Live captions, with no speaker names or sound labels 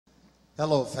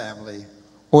Hello, family.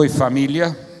 Oi,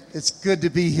 família. It's good to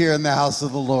be here in the house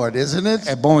of the Lord, isn't it?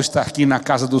 É bom estar aqui na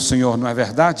casa do Senhor, não é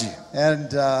verdade? And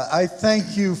I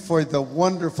thank you for the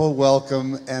wonderful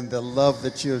welcome and the love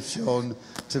that you have shown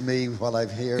to me while I'm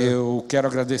here. Eu quero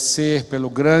agradecer pelo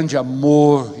grande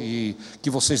amor que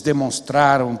vocês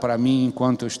demonstraram para mim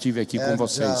enquanto eu estive aqui com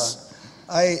vocês.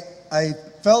 I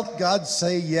felt God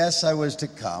say yes, I was to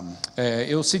come.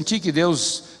 Eu senti que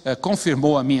Deus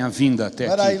confirmou a minha vinda até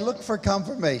But I aqui. looked for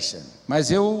confirmation.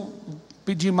 Mas eu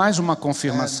pedi mais uma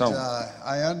confirmação.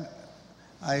 And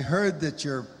I heard that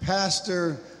your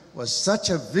pastor was such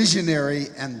a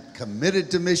visionary and committed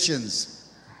to missions.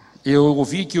 Eu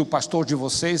ouvi que o pastor de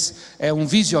vocês é um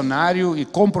visionário e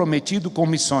comprometido com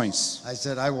missões. I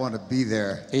said, I want to be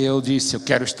there. Eu disse, eu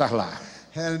quero estar lá.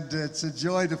 And it's a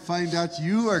joy to find out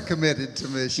you are committed to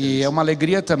missions. E é uma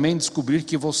alegria também descobrir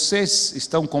que vocês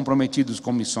estão comprometidos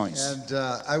com missões. And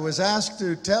I was asked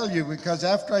to tell you because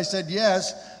after I said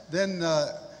yes, then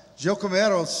Jocum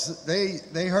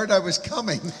they heard I was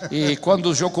coming. E quando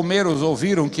os jocumeiros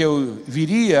ouviram que eu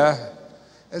viria,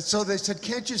 And so they said,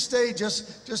 can't you stay just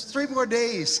 3 more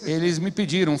days? eles me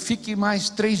pediram, fique mais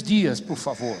 3 dias, por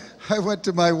favor. I went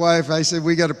to my wife, I said,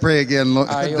 we got to pray again,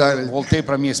 Aí eu darling. voltei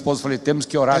para minha esposa e falei, temos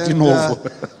que orar de novo.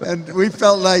 And we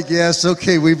felt like, yes,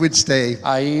 okay, we would stay.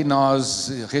 Aí nós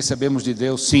recebemos de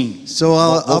Deus, sim. So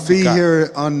vou I'll be ficar.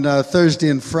 here on Thursday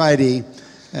and Friday,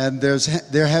 and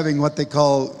they're having what they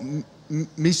call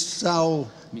Missão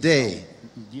Day.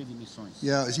 Dia de missões.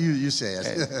 Yeah, you say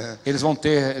it. Eles vão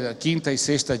ter quinta e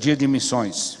sexta dia de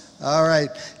missões. All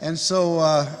right, and so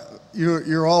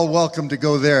you're all welcome to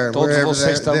go there, Todos wherever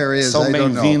vocês there is. são I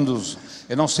don't know. bem-vindos.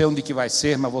 Eu não sei onde que vai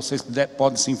ser, mas vocês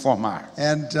podem se informar.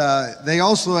 And they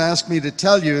also asked me to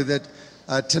tell you that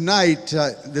tonight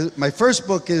my first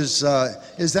book is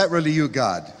That Really You,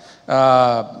 God?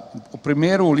 O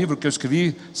primeiro livro que eu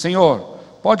escrevi, Senhor,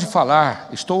 pode falar,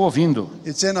 estou ouvindo.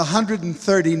 It's in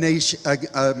 130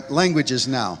 languages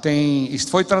now.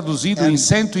 Foi traduzido em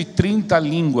 130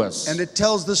 línguas. And it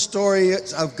tells the story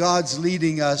of God's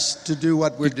leading us to do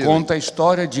what we're doing. Conta a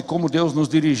história de como Deus nos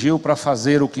dirigiu para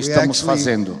fazer o que estamos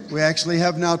fazendo. We actually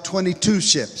have now 22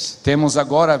 ships. Temos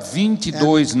agora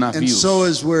 22 And navios. so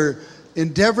as we're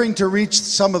endeavoring to reach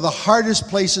some of the hardest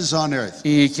places on earth,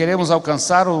 E queremos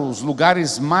alcançar os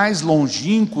lugares mais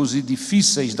longínquos e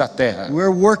difíceis da terra. we're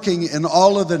working in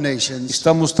all of the nations,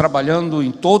 Estamos trabalhando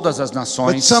em todas as but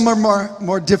nações, some are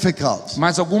more difficult.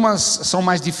 mas algumas são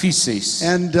mais difíceis.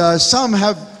 And some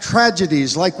have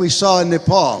tragedies like we saw in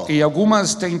Nepal. E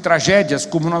algumas têm tragédias,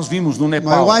 como nós vimos no My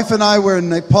Nepal. wife and I were in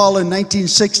Nepal in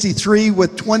 1963 with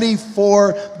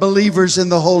 24 believers in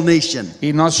the whole nation.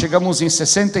 E nós chegamos em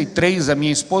 63, a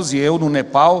minha esposa e eu, no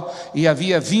Nepal, e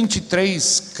havia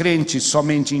 23 crentes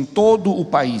somente em todo o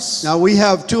país. Now we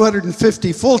have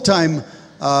 250 full-time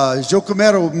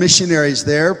Jocumero missionaries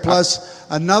there, plus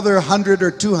another 100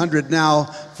 or 200 now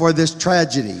for this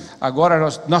tragedy. Agora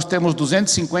nós temos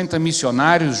 250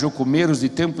 missionários jocumeiros de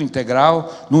tempo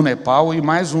integral no Nepal e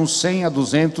mais uns 100 a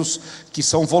 200 que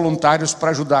são voluntários para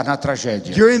ajudar na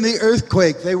tragédia. During the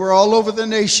earthquake, they were all over the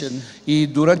nation. E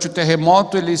durante o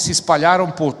terremoto eles se espalharam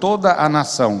por toda a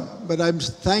nação. But I'm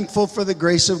thankful for the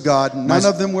grace of God. None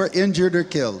of them were injured or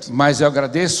killed. Mas eu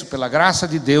agradeço pela graça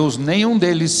de Deus, nenhum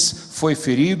deles foi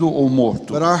ferido ou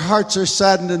morto. But our hearts are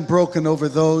saddened and broken over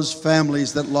those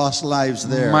families that lost lives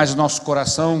there. Mas nosso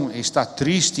coração está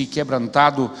triste e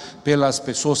quebrantado pelas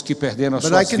pessoas que perderam as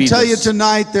But I suas can tell you vidas.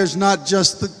 tonight, there's not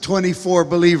just the 24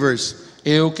 believers.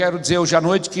 Eu quero dizer hoje à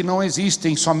noite que não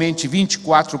existem somente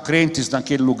 24 crentes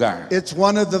naquele lugar.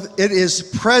 It is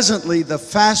presently the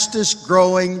fastest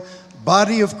growing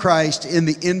body of Christ in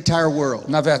the entire world.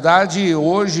 Na verdade,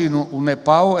 hoje o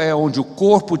Nepal é onde o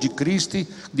corpo de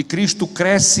Cristo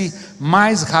cresce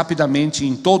mais rapidamente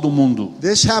em todo o mundo.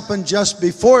 This happened just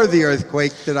before the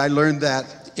earthquake that I learned that.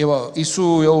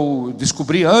 Isso eu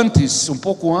descobri um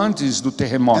pouco antes do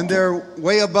terremoto. And they're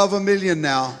way above 1 million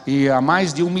now. E há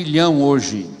mais de 1 milhão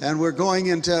hoje. And we're going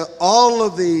into all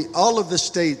of the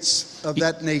states of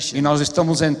that nation. E nós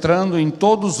estamos entrando em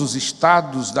todos os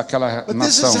estados daquela But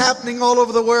this is nação. happening all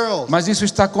over the world. Mas isso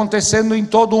está acontecendo em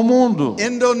todo o mundo.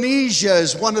 Indonesia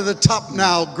is one of the top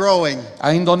now growing.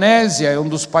 A Indonésia é um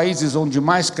dos países onde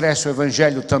mais cresce o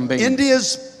evangelho também.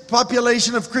 India's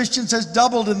population of Christians has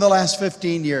doubled in the last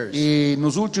 15 years. E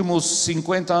nos últimos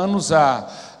 50 anos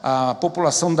a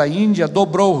população da Índia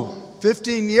dobrou.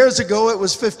 15 years ago it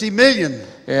was 50 million.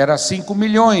 Era 5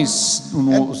 milhões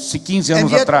 15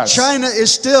 anos And yet atrás. China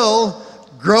is still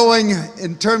growing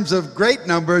in terms of great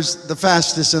numbers, the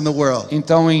fastest in the world.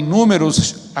 Então, em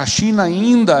números, a China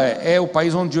ainda é o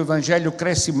país onde o evangelho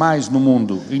cresce mais no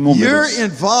mundo, em números. You're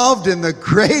involved in the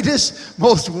greatest,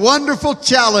 most wonderful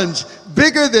challenge,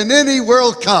 bigger than any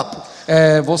World Cup.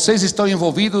 Vocês estão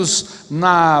envolvidos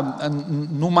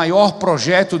no maior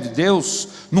projeto de Deus,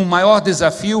 no maior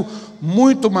desafio,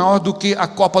 muito maior do que a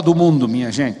Copa do Mundo,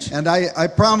 minha gente. And I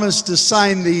promise to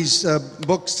sign these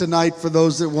books tonight for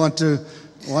those that want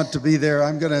to be there.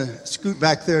 I'm going to scoot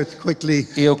back there quickly.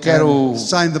 Eu quero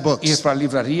sign the books. ir para a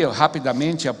livraria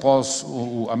rapidamente após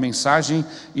a mensagem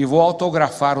e vou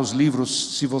autografar os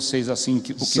livros, se vocês assim o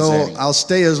quiserem. So I'll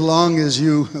stay as long as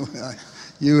you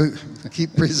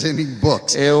keep presenting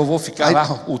books. Eu vou ficar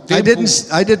lá o tempo.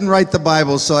 I didn't write the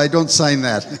Bible, so I don't sign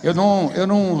that. Eu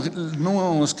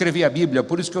não escrevi a Bíblia,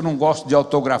 por isso que eu não gosto de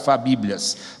autografar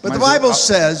Bíblias. But the Bible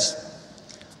says,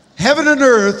 heaven and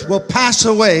earth will pass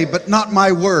away, but not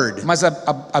my word. Mas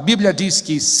a Bíblia diz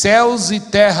que céus e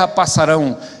terra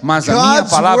passarão, mas a minha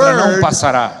palavra não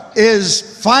passará. Is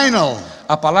final.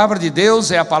 A palavra de Deus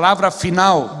é a palavra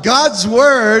final. God's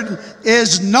word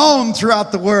is known throughout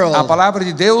the world. A palavra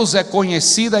de Deus é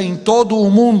conhecida em todo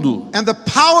o mundo. And the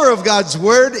power of God's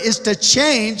word is to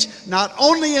change not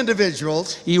only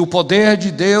individuals, e o poder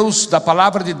de Deus, da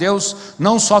palavra de Deus,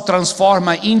 não só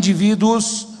transforma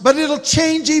indivíduos, but it'll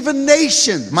change even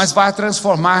nations. Mas vai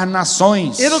transformar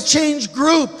nações. It'll change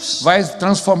groups. Vai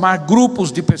transformar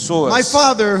grupos de pessoas. My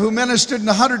father, who ministered in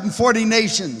 140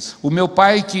 nations. O meu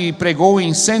pai que pregou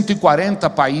em 140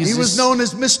 países. He was known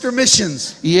as Mr.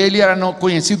 Missions. E ele era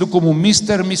conhecido como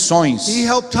Mr. Missões. He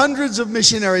helped hundreds of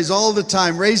missionaries all the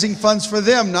time, raising funds for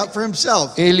them, not for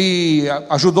himself. Ele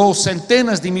ajudou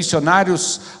centenas de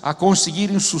missionários a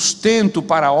conseguirem sustento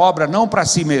para a obra, não para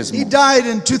si mesmo. He died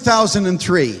in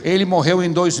 2003. Ele morreu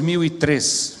em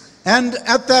 2003. And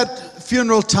at that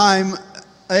funeral time,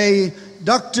 a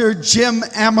Dr. Jim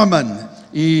Ammerman.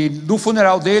 E no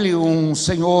funeral dele,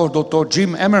 senhor Dr.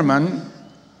 Jim Ammerman,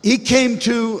 he came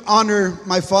to honor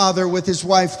my father with his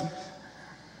wife.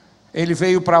 Ele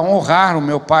veio para honrar o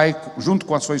meu pai junto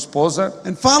com a sua esposa.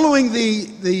 And following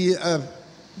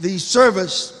the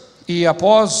service, e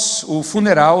após o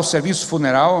funeral, o serviço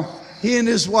funeral, he and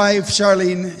his wife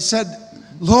Charlene said,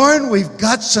 Loren, we've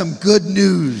got some good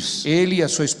news. Ele e a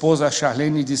sua esposa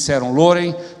Charlene disseram,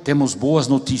 Loren, temos boas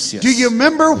notícias. Do you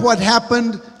remember what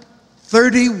happened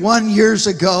 31 years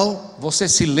ago? Você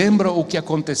se lembra o que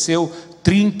aconteceu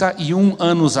 31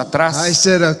 anos atrás? I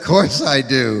said, of course I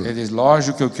do. Ele diz,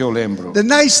 lógico que eu lembro. The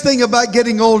nice thing about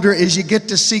getting older is you get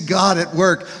to see God at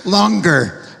work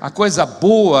longer. A coisa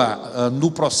boa no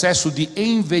processo de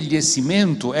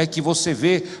envelhecimento é que você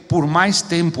vê por mais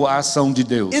tempo a ação de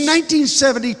Deus. In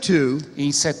 1972,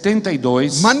 em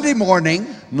 72, Monday morning,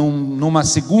 numa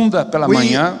segunda pela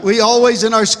manhã, we always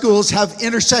in our schools have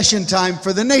intercession time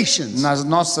for the nations. Nas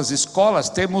nossas escolas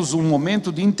temos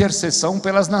momento de intercessão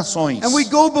pelas nações. And we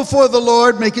go before the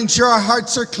Lord, making sure our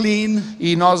hearts are clean.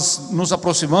 E nós nos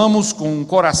aproximamos com um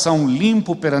coração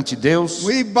limpo perante Deus.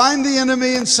 We bind the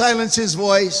enemy and silence his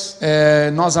voice.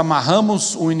 Nós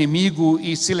amarramos o inimigo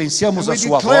e silenciamos a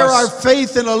sua voz.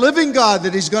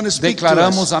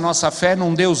 Declaramos a nossa fé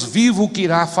num Deus vivo que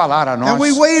irá falar a nós.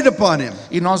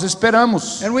 E nós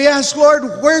esperamos.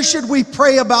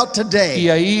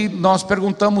 E aí nós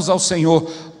perguntamos ao Senhor,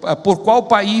 por qual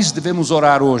país devemos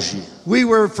orar hoje? We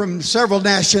were from several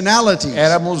nationalities.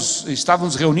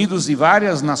 Estávamos reunidos de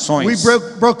várias nações. We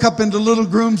broke up into little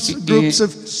groups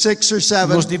of 6 or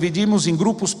 7. Nos dividimos em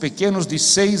grupos pequenos de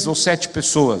 6 ou 7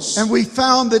 pessoas. And we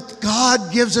found that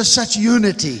God gives us such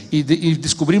unity. E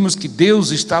descobrimos que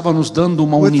Deus estava nos dando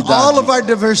uma unidade. With all of our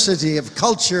diversity of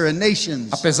culture and nations.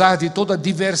 Apesar de toda a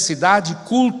diversidade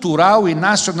cultural e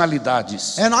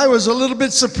nacionalidades. And I was a little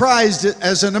bit surprised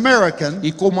as an American.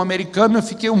 E como americano eu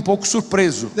fiquei um pouco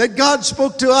surpreso. That God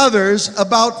spoke to others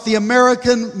about the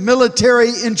American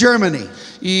military in Germany.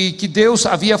 E que Deus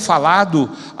havia falado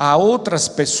a outras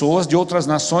pessoas de outras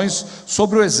nações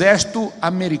sobre o exército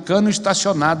americano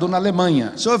estacionado na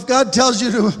Alemanha. So if God tells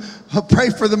you to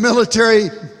pray for the military,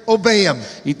 obey him.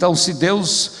 Então se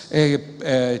Deus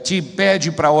te pede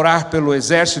para orar pelo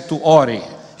exército, ore.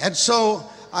 And so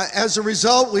as a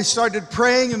result, we started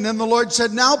praying, and then the Lord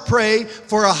said, now pray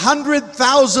for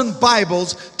 100,000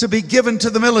 Bibles to be given to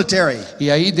the military. E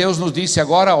aí Deus nos disse,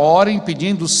 agora orem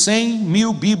pedindo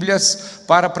 100.000 Bíblias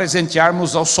para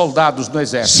presentearmos aos soldados do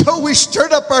exército. So we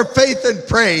stirred up our faith and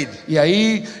prayed. E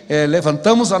aí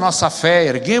levantamos a nossa fé,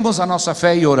 erguemos a nossa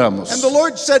fé e oramos. And the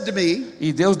Lord said to me,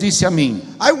 e Deus disse a mim,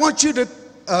 I want you to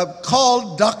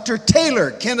call Dr.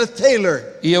 Taylor, Kenneth Taylor.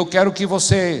 E eu quero que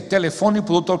você telefone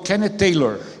para o Dr. Kenneth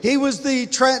Taylor. He was the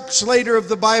translator of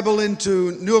the Bible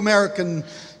into New American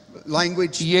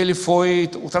language. E ele foi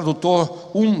o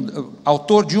tradutor,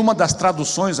 autor de uma das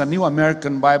traduções a New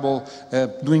American Bible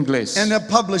do inglês. And a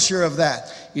publisher of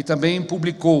that. E também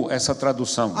publicou essa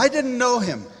tradução. I didn't know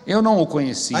him. Eu não o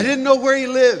conhecia. I didn't know where he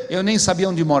lived. Eu nem sabia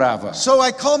onde morava. So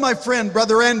I called my friend,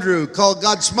 Brother Andrew, called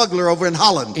God Smuggler over in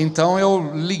Holland. Então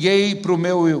eu liguei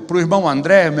pro irmão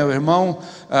André, meu irmão,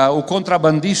 o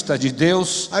contrabandista de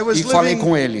Deus, e falei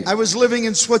com ele. I was living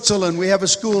in Switzerland. We have a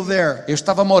school there. Eu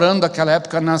estava morando naquela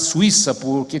época na Suíça,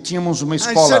 porque tínhamos uma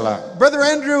escola lá. Brother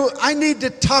Andrew, I need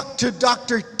to talk to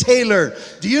Dr. Taylor.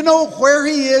 Do you know where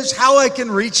he is? How I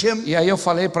can reach him? E aí eu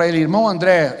falei para ele, irmão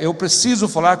André, eu preciso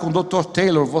falar com o Dr.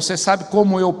 Taylor. Você sabe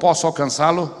como eu posso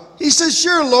alcançá-lo? He says,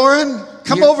 sure, Loren,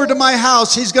 come over to my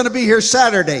house. He's going to be here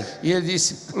Saturday. E ele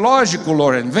disse, lógico,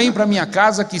 Loren, vem para minha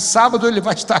casa que sábado ele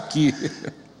vai estar aqui.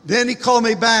 Then he called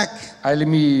me back. Aí ele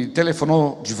me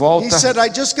telefonou de volta. He said, I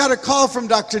just got a call from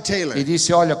Dr. Taylor. E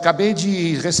disse, olha, acabei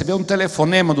de receber um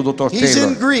telefonema do Dr. He's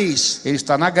Taylor. in Greece. Ele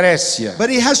está na Grécia. But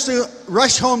he has to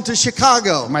rush home to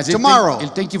Chicago Mas tomorrow.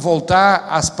 ele tem que voltar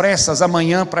às pressas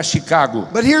amanhã para Chicago.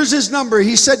 But here's his number.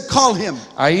 He said, call him.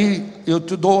 Aí eu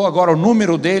te dou agora o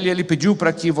número dele. Ele pediu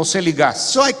para que você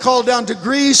ligasse. So I called down to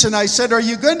Greece and I said, are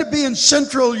you going to be in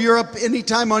Central Europe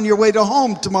anytime on your way to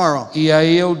home tomorrow? E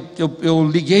aí eu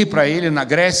liguei para ele na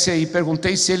Grécia e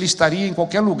perguntei se ele estaria em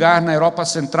qualquer lugar na Europa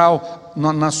Central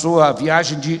na sua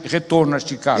viagem de retorno a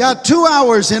Chicago. Yeah, 2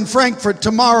 hours in Frankfurt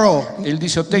tomorrow. Ele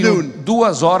disse, eu tenho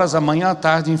 2 horas amanhã à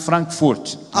tarde em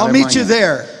Frankfurt. I'll meet you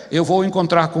there. Eu vou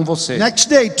encontrar com você. Next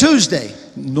day, Tuesday.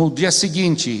 No dia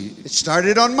seguinte, It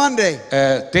started on Monday.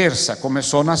 terça,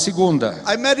 começou na segunda.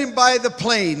 I met him by the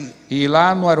plane E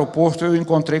lá no aeroporto eu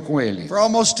encontrei com ele. for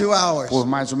almost 2 hours. Por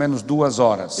mais ou menos 2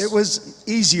 horas. It was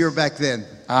easier back then.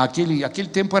 Aquele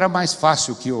tempo era mais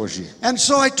fácil que hoje. And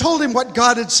so I told him what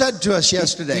God had said to us E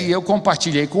yesterday. eu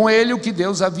compartilhei com ele o que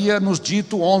Deus havia nos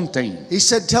dito ontem. He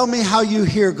said, tell me how you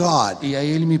hear God. E aí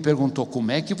ele me perguntou,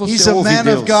 como é que He's você a ouve man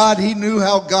Deus? of God. He knew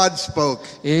how God spoke.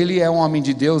 Ele é um homem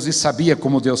de Deus e sabia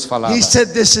como Deus falava. He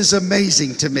said, this is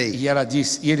amazing to me. E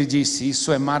ele disse,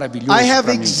 isso é maravilhoso I have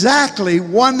para mim. exactly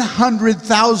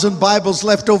 100,000 Bibles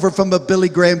left over from a Billy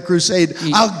Graham crusade.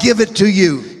 I'll give it to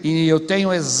you. E eu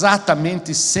tenho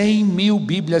exatamente 100.000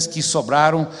 Bíblias que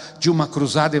sobraram de uma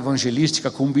cruzada evangelística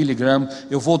com Billy Graham.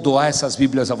 Eu vou doar essas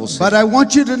Bíblias a você. But I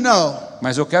want you to know,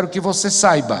 Mas eu quero que você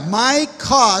saiba, my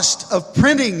cost of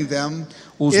printing them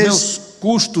os is meus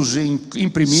custos em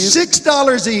imprimir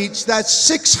 $6 each. That's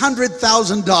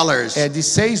 $600,000. é de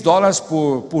 $6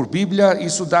 por Bíblia.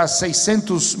 Isso dá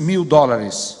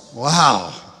 $600.000.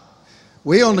 Wow.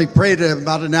 We only prayed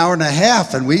about an hour and a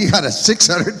half and we got a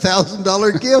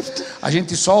 $600,000 gift. A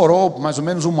gente só orou mais ou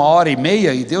menos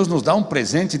 1h30 e Deus nos dá um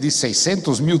presente de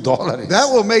 $600.000.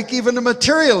 That will make even a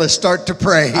materialist start to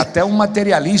pray. Até um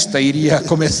materialista iria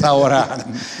começar a orar.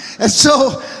 And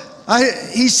so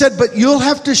he said, but you'll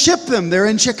have to ship them. They're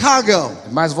in Chicago.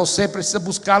 Mas você precisa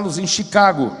buscá-los em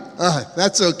Chicago.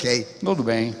 That's okay. Tudo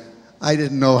bem. I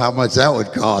didn't know how much that would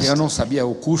cost. Eu não sabia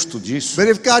o custo disso. But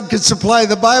if God could supply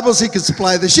the Bibles, He could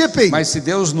supply the shipping. Mas se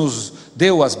Deus nos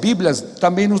deu as Bíblias,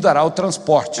 também nos dará o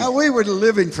transporte. Now, we were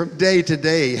living from day to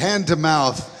day, hand to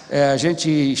mouth. A gente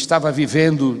estava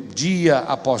vivendo dia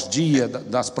após dia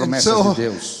das promessas de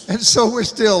Deus. And so we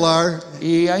still are.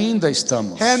 E ainda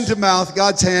estamos. Hand to mouth,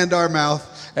 God's hand, our mouth.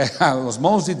 As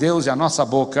mãos de Deus e a nossa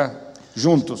boca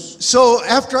juntos. So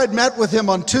after I'd met with him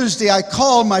on Tuesday, I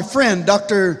called my friend,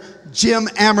 Dr. Jim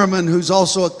Ammerman, who's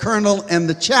also a colonel and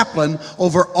the chaplain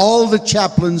over all the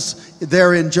chaplains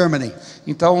there in Germany.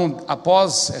 Então,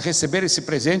 após receber esse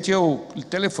presente, eu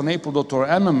telefonei para o Dr.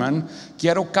 Ammerman, que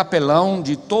era o capelão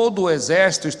de todo o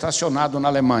exército estacionado na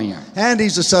Alemanha. And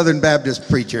he's a Southern Baptist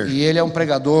preacher. E ele é um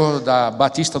pregador da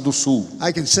Batista do Sul.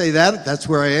 I can say that. That's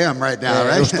where I am right now,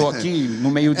 right? Eu estou aqui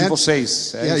no meio de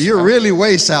vocês. Yeah, you're really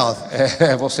way south.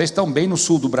 Vocês estão bem no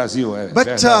sul do Brasil. But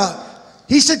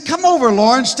he said, come over,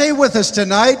 Loren, stay with us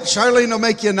tonight. Charlene will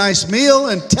make you a nice meal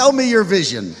and tell me your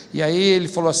vision. E aí ele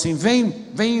falou assim,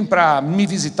 vem para me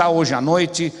visitar hoje à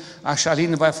noite. A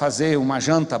Charlene vai fazer uma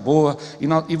janta boa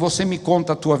e você me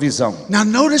conta a tua visão. Now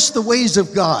notice the ways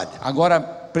of God. Agora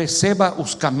perceba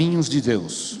os caminhos de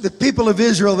Deus. The people of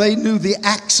Israel, they knew the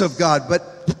acts of God, but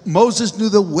Moses knew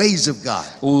the ways of God.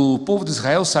 O povo de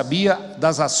Israel sabia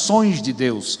das ações de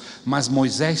Deus, mas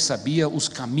Moisés sabia os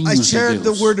caminhos I de shared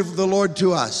Deus. the word of the Lord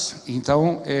to us.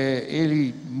 Então,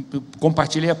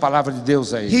 compartilhei a palavra de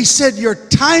Deus a ele. He said, your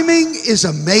timing is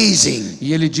amazing.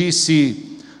 E ele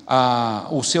disse,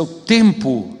 o seu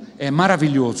tempo é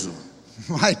maravilhoso.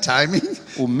 My timing?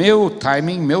 O meu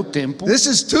timing, meu tempo. This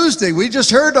is Tuesday. We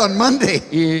just heard on Monday.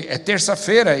 E é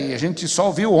terça-feira e a gente só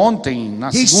ouviu ontem, na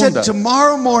He segunda. said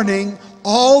tomorrow morning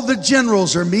all the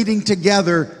generals are meeting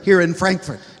together here in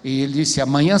Frankfurt. E ele disse,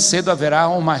 amanhã cedo haverá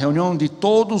uma reunião de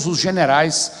todos os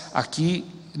generais aqui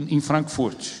em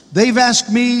Frankfurt. They've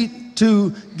asked me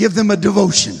to give them a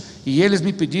devotion. E eles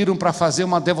me pediram para fazer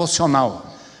uma devocional.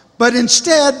 But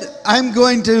instead, I'm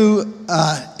going to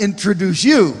introduce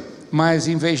you. Mas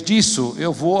em vez disso,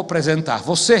 eu vou apresentar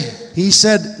você. He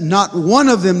said, not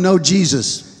one of them know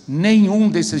Jesus. Nenhum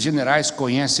desses generais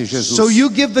conhece Jesus. So you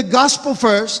give the gospel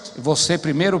first, Você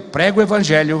primeiro prega o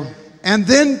evangelho and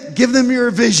then give them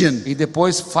your vision. e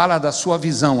depois fala da sua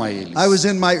visão a eles. I was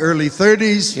in my early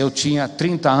 30s. Eu tinha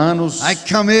 30 anos. I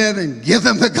come in and give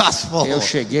them the gospel. Eu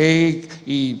cheguei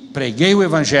e preguei o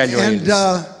evangelho a eles.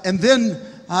 And then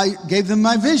I gave them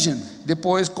my vision.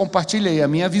 Depois compartilhei a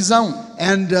minha visão.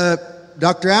 And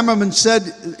Dr. Ammerman said,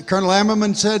 Colonel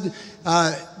Ammerman said,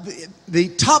 the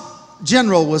top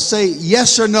general will say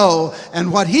yes or no,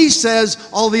 and what he says,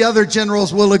 all the other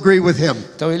generals will agree with him.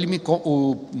 Então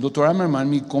o Dr. Ammerman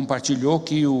me compartilhou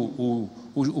que o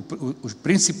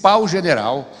principal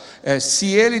general, se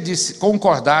ele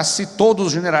concordasse, todos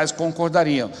os generais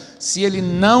concordariam. Se ele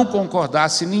não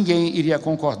concordasse, ninguém iria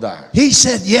concordar. He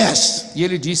said yes. E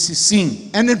ele disse sim.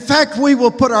 And in fact, we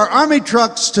will put our army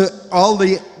trucks to all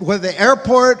whether the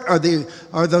airport or the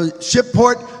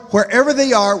shipport, wherever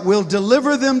they are, we'll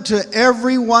deliver them to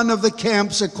every one of the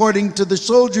camps according to the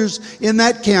soldiers in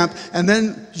that camp, and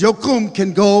then Jocum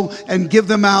can go and give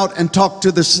them out and talk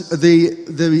to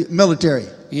the military.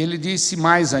 E ele disse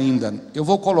mais ainda, eu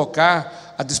vou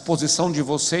colocar à disposição de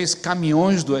vocês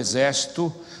caminhões do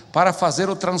exército para fazer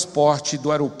o transporte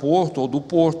do aeroporto ou do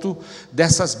porto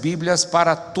dessas Bíblias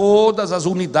para todas as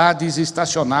unidades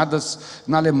estacionadas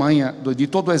na Alemanha, de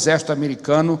todo o exército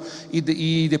americano,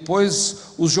 e depois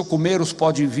os jocumeiros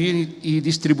podem vir e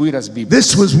distribuir as Bíblias.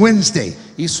 This was Wednesday.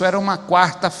 Isso era uma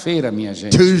quarta-feira, minha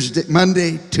gente.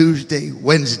 Monday, Tuesday,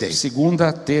 Wednesday.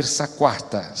 Segunda, terça,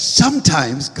 quarta.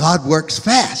 Sometimes God works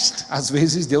fast. Às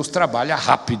vezes Deus trabalha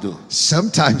rápido.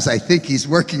 Sometimes I think he's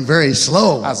working very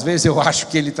slow. Às vezes eu acho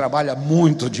que ele trabalha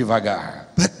muito devagar.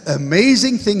 But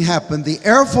amazing thing happened. The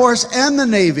Air Force and the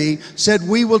Navy said,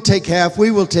 we will take half,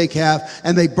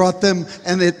 and they brought them,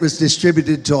 and it was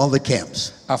distributed to all the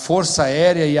camps. A Força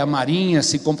Aérea e a Marinha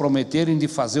se comprometeram de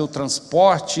fazer o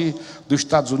transporte dos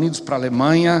Estados Unidos para a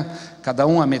Alemanha, cada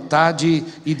um a metade,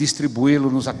 e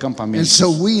distribuí-lo nos And acampamentos. so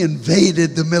we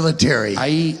invaded the military.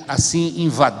 Aí, assim,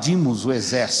 invadimos o And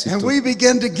exército. we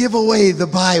began to give away the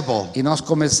Bible. E nós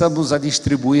começamos a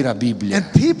distribuir a Bíblia. And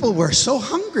people were so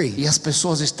hungry. E as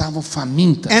pessoas estavam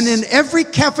famintas. And in every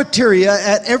cafeteria,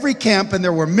 at every camp, and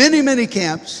there were many, many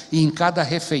camps, E em cada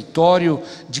refeitório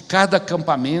de cada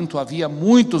acampamento, havia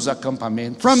muitos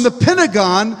acampamentos. from the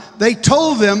Pentagon, they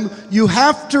told them, you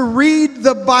have to read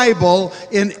the Bible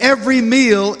in every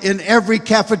meal, in every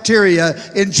cafeteria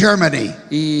in Germany.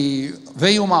 E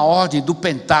veio uma ordem do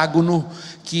Pentágono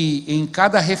que em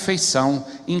cada refeição,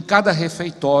 em cada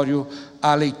refeitório,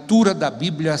 a leitura da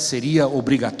Bíblia seria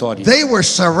obrigatória. They were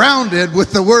surrounded with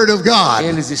the Word of God.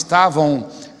 Eles estavam,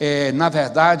 na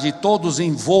verdade, todos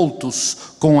envoltos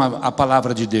com a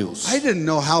palavra de Deus. I didn't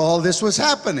know how all this was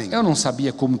happening. Eu não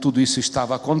sabia como tudo isso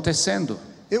estava acontecendo.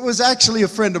 It was actually a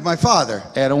friend of my father.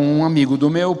 Era um amigo do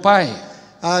meu pai.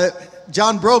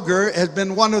 John Broger has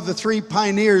been one of the three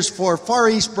pioneers for Far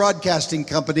East Broadcasting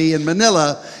Company in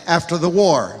Manila after the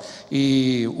war.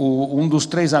 E um dos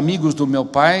três amigos do meu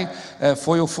pai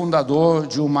foi o fundador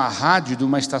de uma rádio, de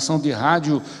uma estação de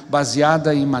rádio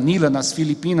baseada em Manila, nas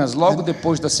Filipinas, logo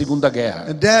depois da Segunda Guerra.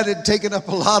 And Dad had taken up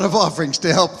a lot of offerings to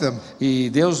help them. E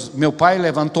meu pai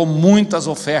levantou muitas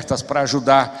ofertas para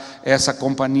ajudar essa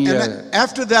companhia. And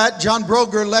after that, John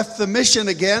Broger left the mission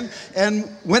again and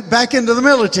went back into the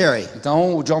military.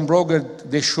 Então o John Broger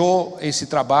deixou esse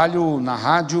trabalho na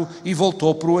rádio e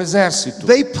voltou para o exército.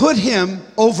 They put him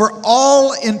over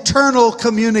all internal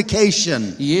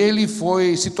communication. E ele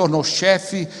se tornou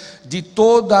chefe de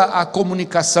toda a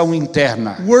comunicação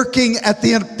interna, Working at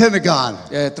the Pentagon.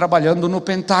 trabalhando no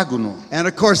Pentágono. And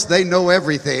of course, they know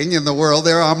everything in the world.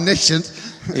 They're omniscient.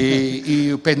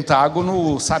 E o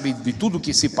Pentágono sabe de tudo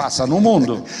que se passa no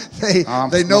mundo.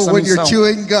 They know when you're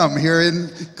chewing gum here in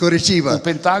O Curitiba.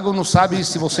 Pentágono sabe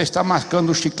se você está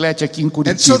marcando chiclete aqui em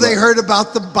And so they Curitiba. heard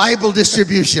about the Bible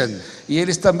distribution. E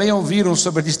eles também ouviram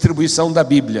sobre a distribuição da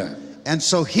Bíblia. And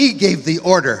so he gave the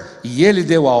order. E ele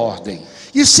deu a ordem.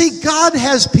 You see, God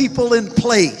has people in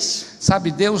place.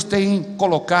 Sabe, Deus tem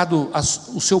colocado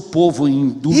o seu povo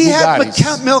em He had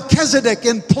lugares. Melchizedek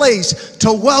in place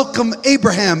to welcome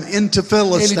Abraham into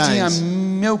Ele tinha Philistines.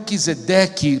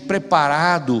 Melquisedeque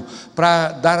preparado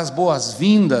para dar as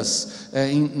boas-vindas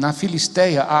na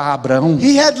Filisteia a Abraão.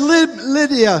 He had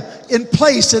Lydia in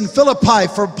place in Philippi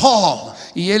for Paul.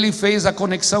 E ele fez a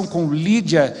conexão com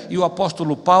Lídia e o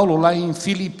apóstolo Paulo lá em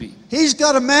Filipe. He's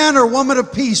got a man or woman of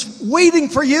peace waiting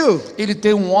for you Ele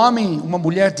tem um homem, uma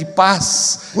mulher de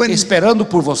paz esperando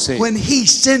por você. when he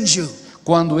sends you.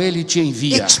 Quando ele te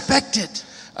envia, Expect it.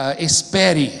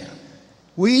 espere.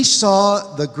 We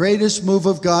saw the greatest move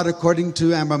of God, according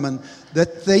to Ammerman, that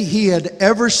he had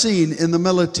ever seen in the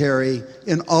military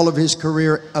in all of his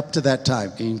career up to that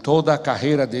time. Em toda a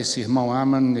carreira desse irmão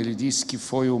Aman, ele disse que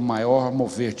foi o maior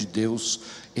mover de Deus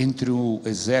entre o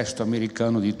exército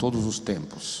americano de todos os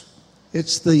tempos.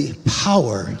 It's the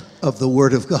power of the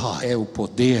Word of God É o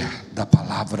poder da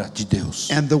palavra de Deus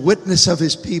and the witness of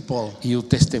His people e o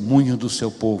testemunho do seu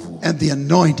povo and the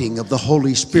anointing of the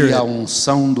Holy e Spirit. a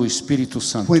unção do Espírito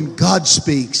Santo. When God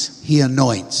speaks, He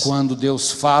anoints. Quando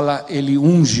Deus fala, ele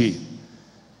unge.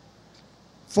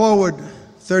 Forward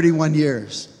 31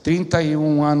 years.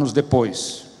 31 anos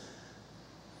depois,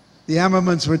 The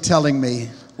Ammermans were telling me,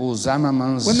 os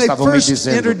Amamans when they estavam me first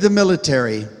dizendo, entered the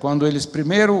military, quando eles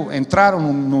primeiro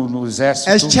entraram no exército,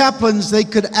 as chaplains, they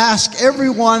could ask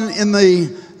everyone in the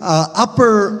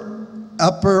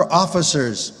upper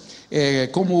officers,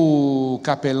 como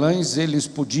capelães, eles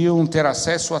podiam ter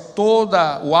acesso a todo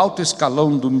o alto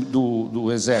escalão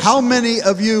do exército. how many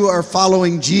of you are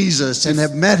following Jesus and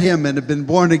have met Him and have been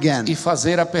born again? E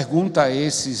fazer a pergunta a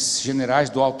esses generais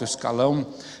do alto escalão: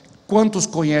 quantos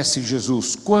conhecem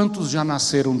Jesus? Quantos já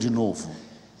nasceram de novo?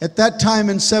 At that time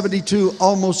in 72,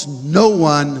 almost no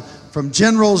one, from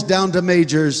generals down to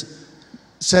majors,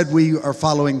 said we are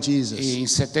following Jesus. E em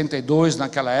 72,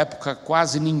 naquela época,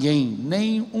 quase ninguém,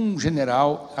 nem um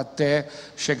general até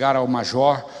chegar ao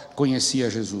major, conhecia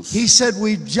Jesus. He said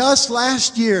we just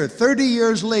last year, 30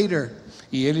 years later,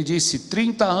 E ele disse,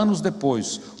 30 anos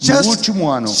depois, no just último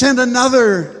ano, sent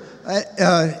another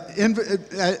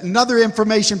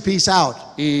information piece out.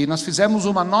 e nós fizemos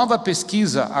uma nova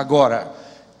pesquisa agora,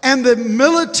 And the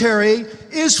military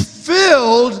is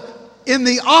filled in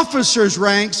the officers'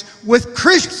 ranks with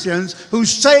Christians who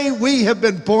say we have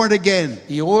been born again.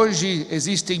 e hoje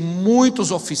existem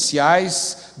muitos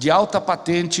oficiais de alta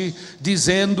patente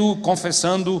dizendo,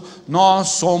 confessando, nós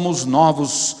somos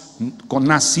novos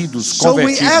nascidos, So we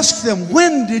convertidos. asked them,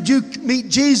 when did you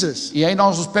meet Jesus? E aí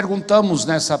nós nos perguntamos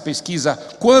nessa pesquisa,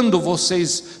 quando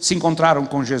vocês se encontraram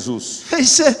com Jesus? They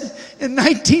said in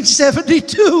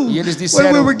 1972, E eles when we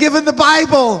disseram, were given the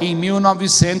Bible. em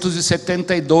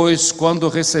 1972, quando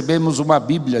recebemos uma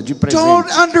Bíblia de Don't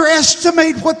presente.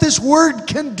 underestimate what this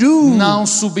word can do. Não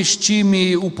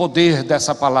subestime o poder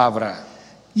dessa palavra.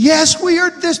 Yes, we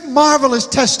heard this marvelous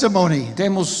testimony.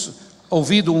 Temos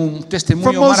ouvido um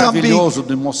testemunho From Mozambique. maravilhoso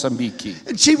de Moçambique.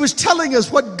 And she was telling us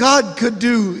what God could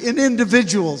do in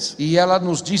individuals. E ela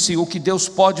nos disse o que Deus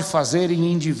pode fazer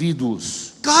em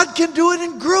indivíduos. God can do it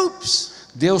in groups.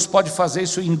 Deus pode fazer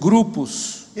isso em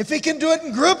grupos. If He can do it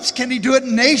in groups, can He do it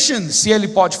in nations? Se Ele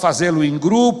pode fazê-lo em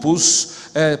grupos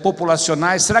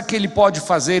populacionais, será que Ele pode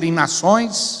fazer em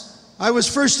nações? I was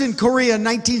first in Korea in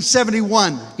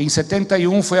 1971. Em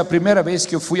 71 foi a primeira vez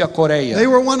que eu fui à Coreia. They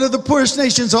were one of the poorest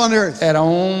nations on earth. Era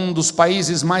um dos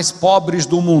países mais pobres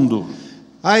do mundo.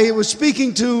 I was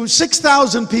speaking to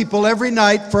 6,000 people every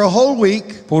night for a whole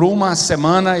week. Por uma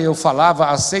semana eu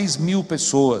falava a 6.000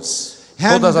 pessoas,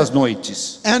 todas as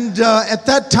noites. And at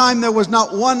that time there was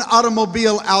not one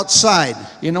automobile outside.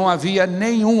 E não havia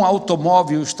nenhum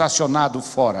automóvel estacionado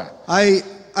fora.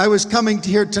 I was coming to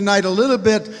here tonight a little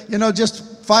bit, just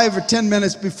 5 or 10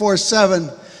 minutes before 7,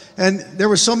 and there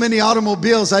were so many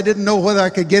automobiles I didn't know whether I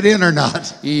could get in or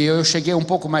not. E eu cheguei um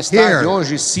pouco mais tarde, Here.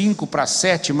 hoje 5 para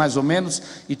 7 mais ou menos,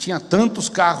 e tinha tantos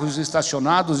carros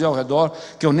estacionados ao redor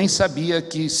que eu nem sabia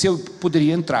se eu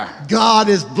poderia entrar. God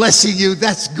is blessing you,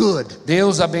 that's good.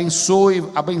 Deus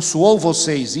abençoou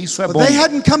vocês, isso é But bom. they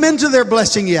hadn't come into their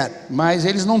blessing yet. Mas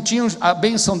eles não tinham, a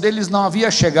bênção deles não havia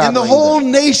chegado And the ainda. whole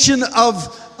nation of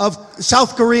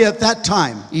South Korea at that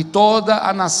time, E toda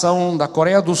a nação da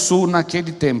Coreia do Sul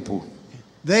naquele tempo,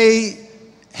 they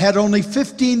had only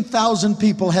 15,000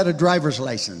 people had a driver's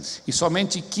license. e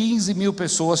somente 15.000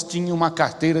 pessoas tinham uma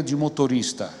carteira de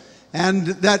motorista. And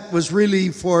that was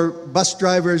really for bus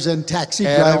drivers and taxi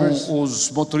Eram drivers.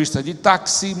 os motoristas de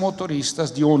táxi e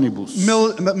motoristas de ônibus.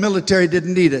 Military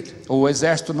didn't need it. O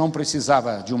exército não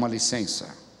precisava de uma licença.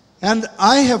 And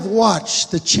I have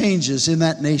watched the changes in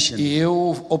that nation. E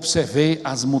eu observei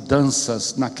as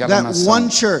mudanças naquela That nação. one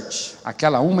church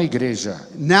Aquela uma igreja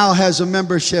now has a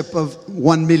membership of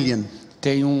 1 million.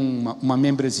 tem uma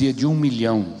membresia de 1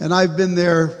 milhão. And I've been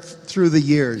there through the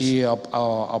years. E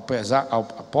após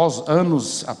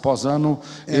ano,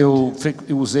 eu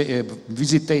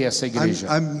visitei essa igreja.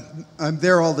 I'm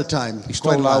there all the time.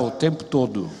 Estou quite a lá lot. o tempo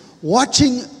todo,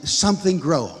 Watching something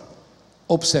grow.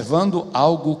 observando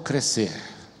algo crescer.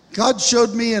 God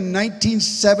showed me in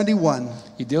 1971.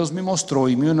 E Deus me mostrou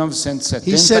em He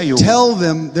said, 1971. tell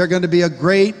them they're going to be a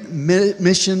great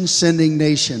mission sending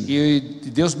nation. E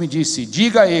Deus me disse: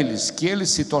 diga a eles que eles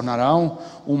se tornarão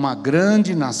uma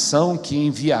grande nação que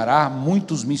enviará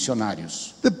muitos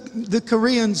missionários. The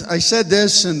Koreans, I said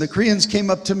this, and the Koreans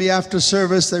came up to me after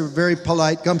service. They were very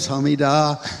polite.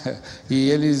 Kamsahamnida. E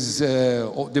eles,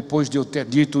 depois de eu ter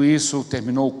dito isso,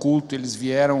 terminou o culto, eles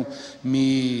vieram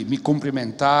me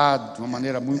cumprimentar de uma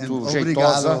maneira muito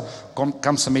jeitosa.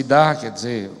 Kamsahamnida, quer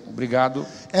dizer, obrigado.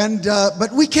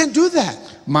 But we can't do that.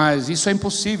 Mas isso é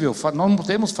impossível, nós não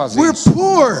podemos fazer We're isso.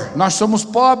 poor. Nós somos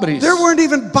pobres. There weren't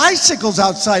even bicycles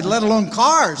outside, let alone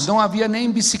cars. Não havia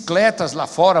nem bicicletas lá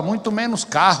fora, muito menos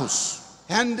carros.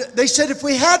 And they said if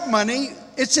we had money,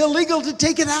 it's illegal to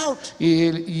take it out.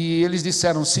 E eles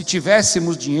disseram: se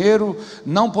tivéssemos dinheiro,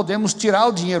 não podemos tirar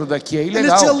o dinheiro daqui, é And it's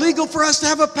ilegal. illegal for us to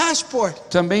have a passport.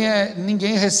 Também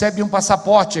ninguém recebe um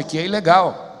passaporte aqui, é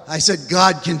ilegal. I said,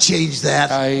 God can change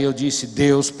that. Aí eu disse: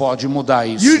 Deus pode mudar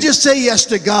isso. You just say yes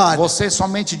to God. Você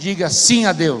somente diga sim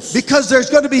a Deus. Because there's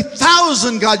going to be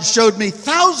God showed me,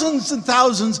 thousands and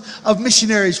thousands of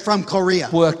missionaries from Korea.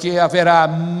 Porque haverá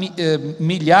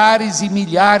milhares e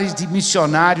milhares de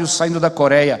missionários saindo da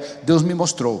Coreia. Deus me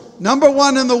mostrou. Number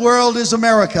one in the world is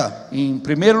America. Em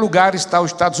primeiro lugar está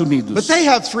os Estados Unidos. But they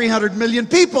have 300 million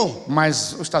people.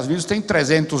 Mas os Estados Unidos têm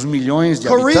 300 milhões de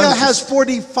Korea habitantes. has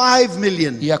 45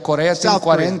 million. E a Coreia tem South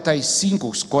Korea.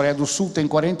 45, Coreia do Sul tem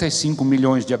 45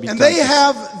 milhões de And habitantes. they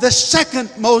have the second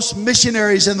most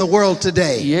missionaries in the world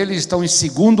today. E eles estão em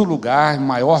segundo lugar,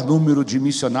 maior número de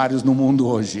missionários no mundo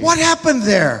hoje. What happened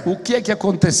there? O que é que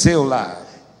aconteceu lá?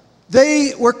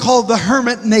 They were called the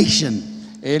hermit nation.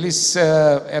 Eles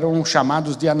eram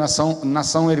chamados de a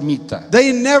nação ermita.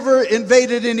 They never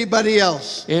invaded anybody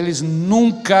else. Eles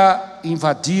nunca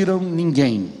invadiram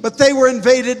ninguém. But they were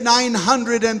invaded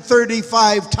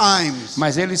 935 times.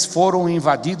 Mas eles foram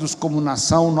invadidos como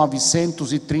nação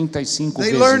 935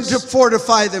 They learned to vezes.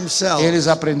 fortify themselves. Eles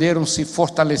aprenderam a se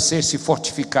fortalecer, se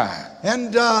fortificar.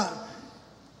 And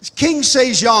King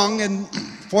Sejong in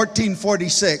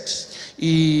 1446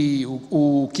 E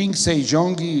o King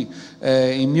Sejong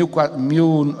em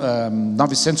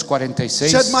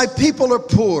 1946 said, my people are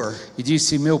poor e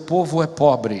disse: meu povo é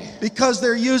pobre because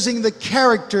they're using the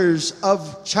characters of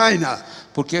China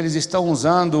porque eles estão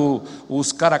usando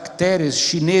os caracteres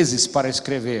chineses para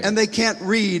escrever. and they can't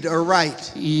read or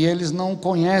write. E eles não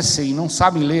conhecem, não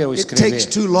sabem ler ou It takes escrever.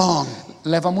 too long.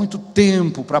 Leva muito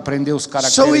tempo para aprender os So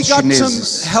he caracteres got chineses.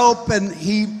 some help and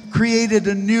he created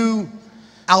a new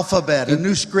alphabet, a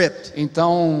new script.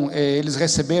 Então, eles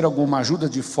receberam alguma ajuda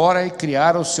de fora e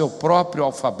criaram o seu próprio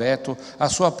alfabeto, a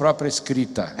sua própria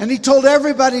escrita. And he told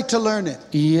everybody to learn it.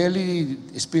 E ele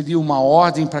expediu uma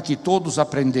ordem para que todos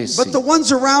aprendessem. But the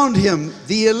ones around him,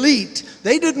 the elite,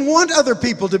 they didn't want other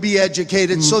people to be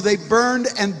educated, so they burned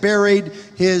and buried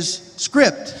his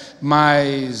script.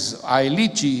 Mas a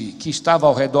elite que estava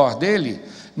ao redor dele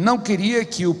não queria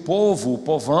que o povo, o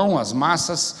povão, as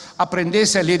massas,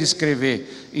 aprendesse a ler e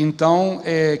escrever. Então,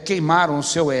 queimaram o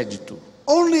seu édito.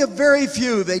 Only a very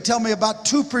few, they tell me about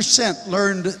 2%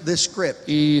 learned this script.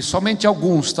 E somente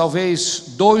alguns, talvez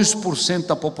 2%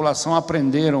 da população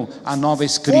aprenderam a nova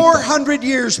escrita. 400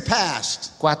 years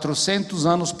passed. 400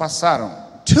 anos passaram.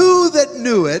 Two that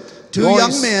knew it, two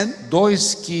young men,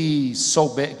 Dois que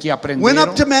went aprenderam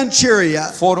up to Manchuria,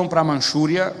 foram para a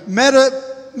Manchúria met a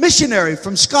missionary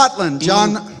from Scotland,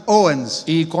 John Owens.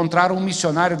 e encontraram um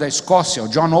missionário da Escócia, o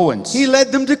John Owens. He led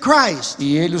them to Christ.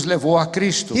 E ele os levou a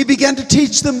Cristo He began to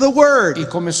teach them the word. e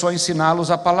começou a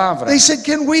ensiná-los a palavra. They said,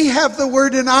 can we have the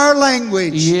word in our E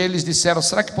language? eles disseram: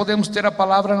 será que podemos ter a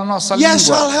palavra na nossa Yes,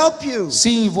 I'll língua? help you.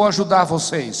 Sim, vou ajudar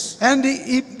vocês. And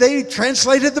they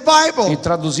translated the E Bible.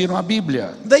 traduziram a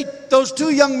Bíblia. Those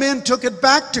two young men took it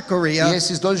back to E Korea,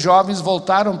 esses dois jovens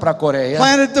voltaram para a Coreia,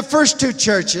 planted the first two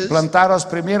churches. plantaram as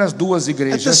primeiras duas At the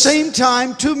igrejas. same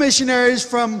time, two missionaries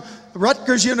from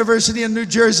Rutgers University in New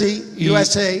Jersey, E,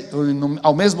 USA.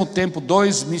 ao mesmo tempo,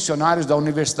 dois missionários da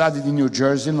Universidade de New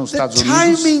Jersey, nos The Estados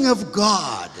Unidos. timing of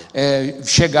God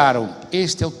chegaram.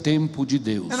 Este é o tempo de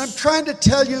Deus. And I'm trying to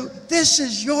tell you, this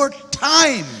is your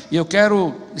time. E eu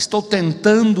estou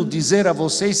tentando dizer a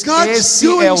vocês que God's esse é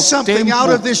doing o something out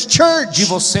of tempo this de church.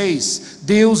 vocês.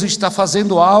 Deus está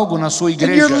fazendo algo na sua And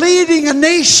igreja. you're leading a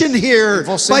nation here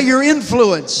Você- by your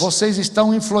influence. Vocês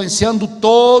estão influenciando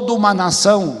toda uma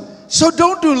nação. So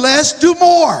don't do less, do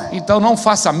more. Então não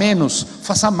faça menos,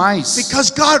 faça mais.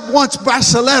 Because God wants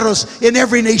brasileiros in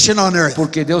every nation on earth,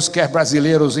 Porque Deus quer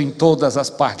brasileiros em todas as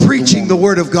partes preaching do the mundo,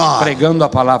 word of God. pregando a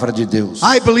palavra de Deus.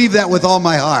 I believe that with all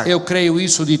my heart. Eu creio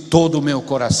isso de todo o meu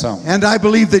coração. And I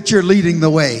believe that you're leading the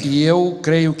way. E eu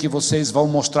creio que vocês vão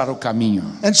mostrar o caminho.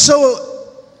 And so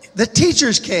the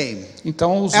teachers came,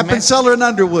 Então Appenzeller and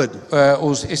Underwood.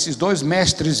 esses dois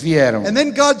mestres vieram. And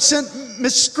then God sent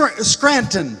Miss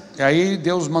Scranton, E aí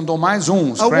Deus mandou mais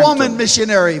um, a Scranton, woman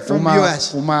missionary from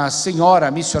US. uma senhora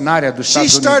missionária dos She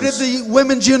Estados started Unidos. the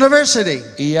Women's University.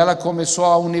 E ela começou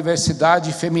a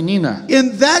universidade feminina.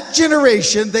 In that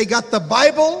generation, they got the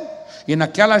Bible, E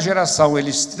naquela geração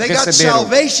eles they got receberam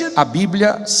salvation, a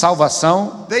Bíblia,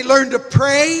 salvação, they learned to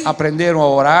pray, aprenderam a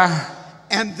orar.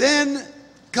 and then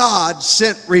God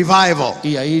sent revival.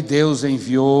 E aí Deus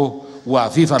enviou o And a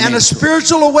avivamento.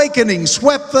 spiritual awakening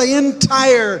swept the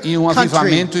entire E um country.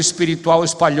 avivamento espiritual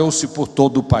espalhou-se por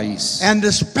todo o país. And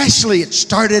especially it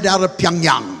started out of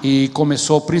Pyongyang. E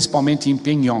começou principalmente em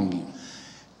Pyongyang.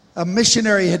 A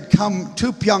missionary had come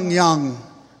to Pyongyang,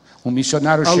 Um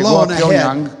missionário chegou a Alone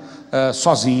Pyongyang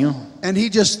sozinho. and he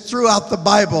just threw out the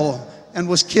Bible and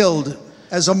was killed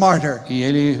as a martyr. E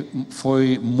ele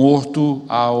foi morto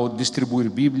ao distribuir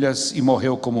Bíblias e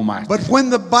morreu como mártir. But when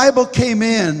the Bible came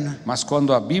in Mas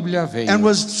quando a Bíblia veio and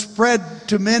was spread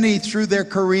to many through their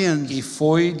Koreans, e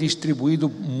foi distribuído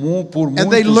por and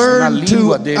they muitos na learned to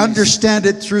língua deles, understand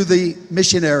it through the e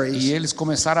missionaries, eles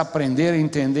começaram a aprender a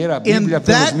entender a Bíblia In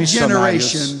pelos that missionários.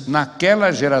 generation,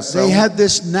 Naquela geração, they had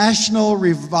this national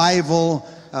revival,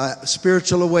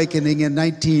 spiritual awakening in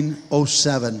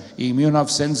 1907. em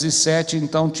 1907,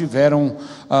 então tiveram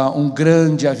um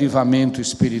grande avivamento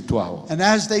espiritual. And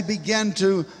as they began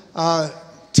to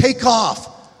take off,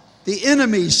 the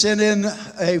enemy sent in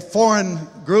a foreign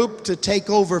group to take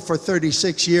over for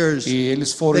 36 years. E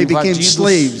eles foram They became invadidos,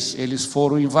 slaves. eles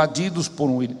foram invadidos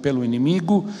pelo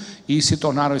inimigo e se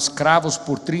tornaram escravos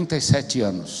por 37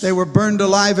 anos. They were burned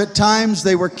alive at times,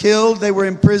 they were killed, they were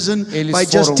imprisoned Eles by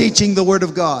just foram teaching the word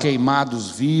of God. Queimados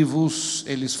vivos,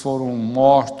 eles foram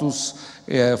mortos,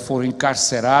 foram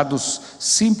encarcerados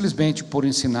simplesmente por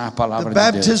ensinar a The palavra de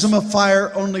Deus. baptism of fire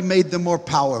only made them more E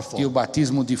powerful. o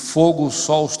batismo de fogo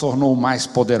só os tornou mais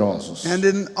poderosos. And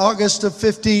in August of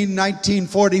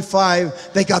 1945,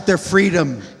 they got their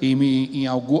freedom. E em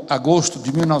agosto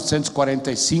de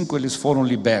 1945 eles foram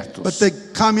libertos. But the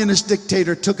communist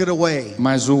dictator took it away.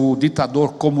 Mas o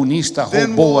ditador comunista Then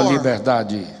roubou a war.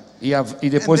 liberdade. E And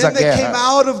depois a then they came guerra.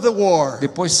 out of the war.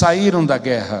 Depois saíram da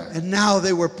guerra. And now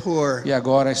they were poor. E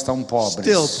agora estão pobres.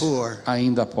 Still poor.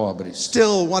 Ainda pobres.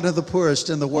 Still one of the poorest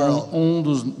in the world.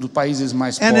 Dos países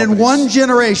mais And in pobres. one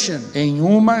generation, Em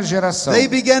uma geração, they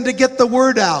began to get the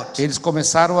word out. eles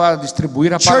começaram a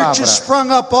distribuir a palavra. Churches sprung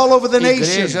up all over the nation.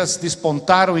 Igrejas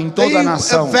despontaram em They toda a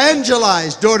nação.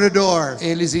 evangelized door to door.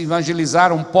 Eles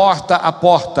evangelizaram porta a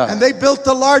porta. And they built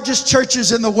the largest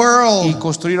churches in the E world.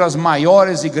 construíram as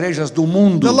maiores igrejas do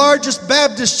mundo. The largest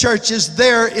Baptist church is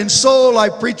there in Seoul. I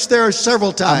preached there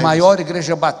several A times. maior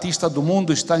igreja batista do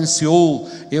mundo está em Seul.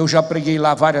 Eu já preguei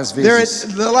lá várias There,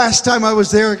 vezes. the last time I was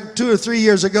there 2 or 3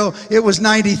 years ago, it was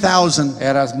 90,000.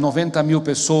 Era 90.000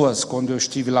 pessoas quando eu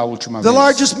estive lá a última The vez.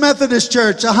 largest Methodist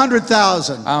church,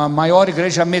 100,000. A maior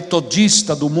igreja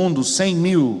metodista do mundo,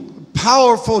 100.000.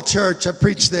 Powerful church. I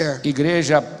preached there.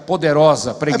 Igreja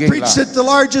poderosa, I preguei lá. preached at the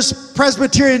largest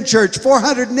Presbyterian church,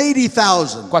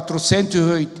 480,000.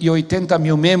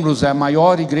 480.000 membros, é a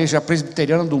maior igreja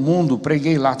presbiteriana do mundo,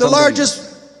 preguei lá The também. largest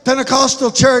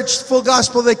Pentecostal church, full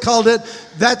gospel they called it,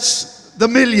 that's the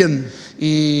million.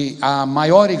 E a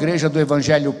maior igreja do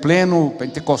evangelho pleno,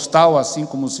 pentecostal, assim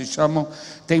como se chamam,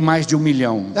 tem mais de 1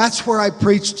 milhão. That's where I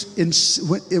preached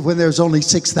when there was only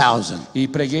 6,000. E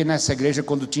preguei nessa igreja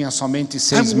quando tinha somente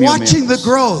 6 I'm mil watching the membros.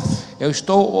 growth. Eu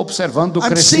estou observando o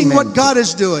I'm seeing what crescimento, God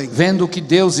is doing. vendo o que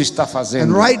Deus está And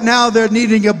fazendo. right now they're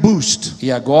needing a boost.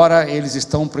 E agora eles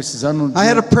estão precisando I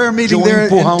had a prayer de meeting um there in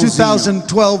empurrãozinho.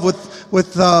 2012 with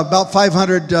about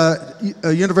 500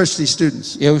 university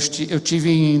students. Eu tive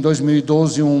em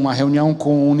 2012 uma reunião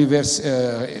com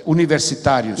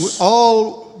universitários.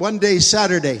 All one day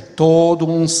Saturday. Todo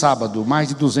um sábado, mais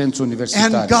de 200 And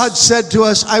universitários. God said to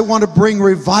us, I want to bring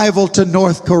revival to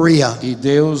North Korea. E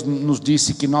Deus nos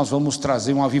disse que nós vamos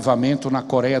trazer um avivamento na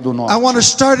Coreia do Norte. I want to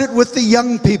start it with the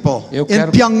young people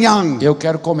in Pyongyang. Eu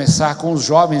quero começar com os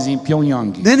jovens em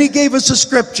Pyongyang. Then he gave us a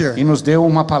scripture. E nos deu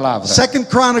uma palavra. 2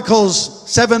 Chronicles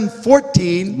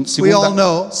 7:14, we all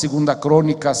know. Segunda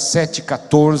Crônica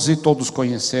 7:14, todos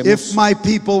conhecemos. If my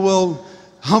people will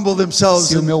humble themselves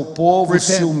Se o meu povo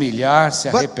se repent. humilhar, se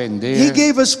But arrepender. he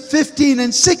gave us 15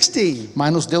 and 16.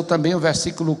 Mas nos deu também o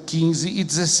versículo 15 e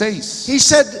 16. He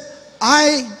said,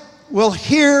 I will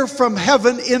hear from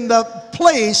heaven in the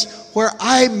place where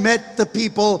I met the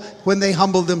people when they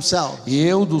humbled themselves. E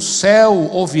eu do céu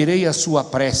ouvirei a sua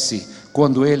prece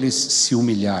quando eles se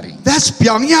humilharem. That's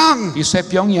Pyongyang. Isso é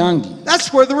Pyongyang. That's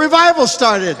where the revival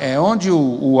started. É onde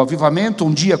o avivamento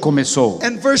um dia começou.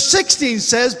 And verse 16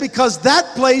 says, because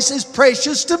that place is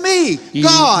precious to me, E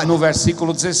God. no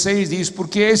versículo 16 diz,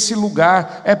 porque esse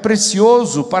lugar é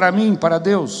precioso para mim, para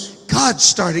Deus. God's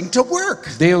starting to work.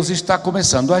 Deus está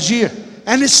começando a agir.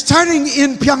 And it's starting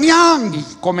in Pyongyang. E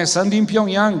começando em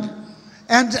Pyongyang.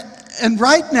 And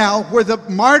right now, where the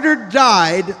martyr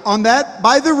died on that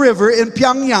by the river in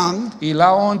Pyongyang, E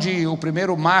lá onde o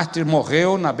primeiro mártir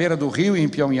morreu, na beira do rio em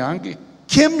Pyongyang,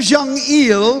 Kim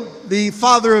Jong-il, the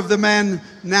father of the man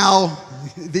now,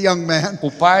 the young man,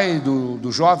 o pai do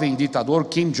jovem ditador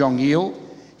Kim Jong-il,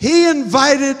 he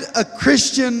invited a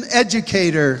Christian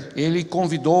educator ele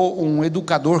convidou um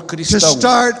educador to cristão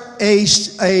start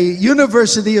a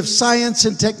University of Science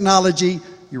and Technology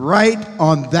right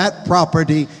on that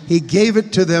property. He gave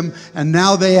it to them, and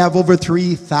now they have over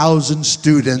 3,000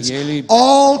 students,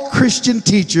 all Christian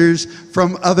teachers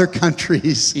from other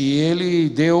countries. E ele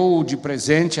deu de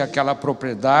presente aquela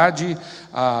propriedade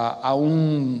a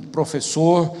um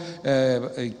professor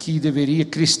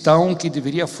cristão que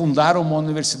deveria fundar uma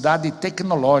universidade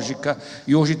tecnológica,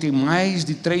 e hoje tem mais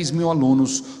de 3.000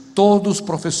 alunos. Todos os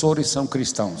professores são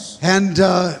cristãos. And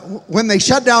when they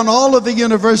shut down all of the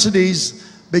universities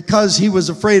because he was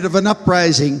afraid of an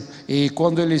uprising, E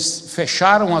quando eles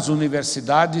fecharam as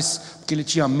universidades, porque ele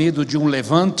tinha medo de um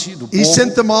levante do he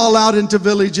sent povo, them all out into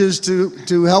villages to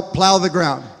help plow the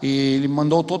ground. e ele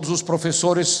mandou todos os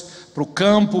professores para o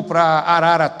campo para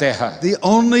arar a terra. The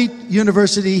only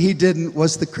university he didn't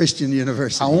was the Christian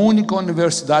university. A única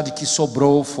universidade que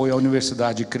sobrou foi a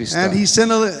universidade cristã. And he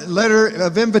sent a letter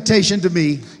of invitation to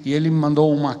me E ele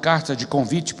mandou uma carta de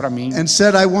convite para mim. and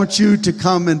said, I want you to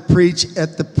come and preach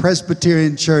at the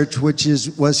Presbyterian church, which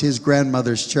was his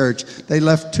grandmother's church. They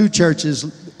left 2 churches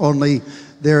only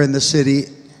there in the city.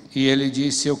 E ele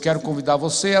disse, eu quero convidar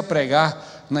você a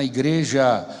pregar na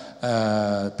igreja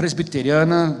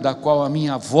presbiteriana, da qual a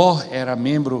minha avó era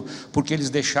membro, porque eles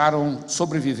deixaram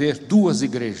sobreviver 2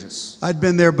 igrejas. I'd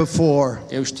been there before,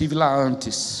 Eu estive lá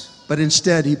antes, but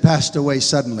instead he passed away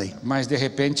suddenly. mas de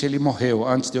repente ele morreu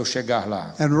antes de eu chegar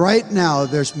lá. And right now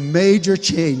there's major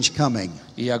change coming.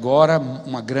 E agora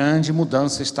uma grande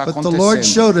mudança está But the Lord acontecendo.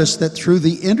 showed us that through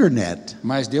the internet,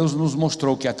 Mas Deus nos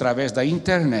mostrou que através da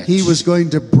internet, he was going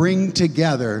to bring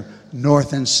together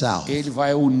North and South. ele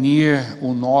vai unir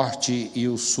o norte e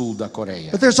o sul da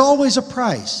Coreia. But there's always a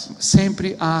price.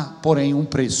 Sempre há, porém, um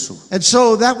preço. And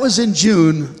so that was in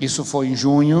June, Isso foi em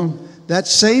junho, that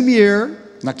same year,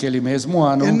 naquele mesmo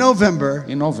ano, in November,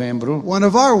 em novembro, one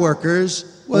of our workers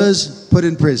was put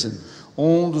in prison.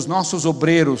 dos nossos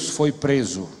obreiros foi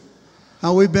preso.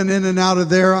 Now we've been in and out of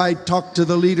there. I talked to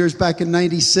the leaders back in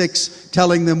 96,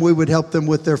 telling them we would help them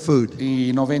with their food.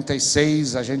 Em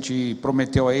 96 a gente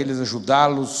prometeu a eles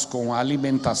ajudá-los com a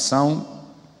alimentação.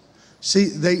 See,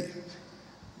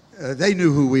 they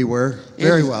knew who we were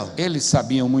very well. Eles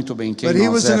sabiam muito bem quem But he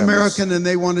nós was an éramos. American, and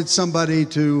they wanted somebody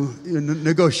to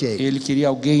negotiate. Ele queria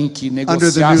alguém que the new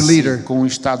negociasse leader. com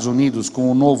os Estados Unidos,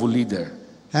 com o novo líder.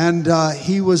 And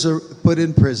he was put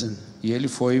in prison. E ele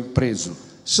foi preso.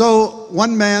 So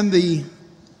one man, the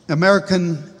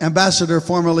American ambassador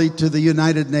formerly to the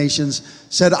United Nations,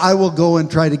 said, I will go and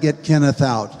try to get Kenneth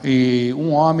out. E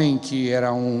um homem que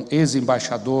era um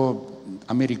ex-embaixador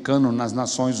americano nas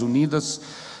Nações Unidas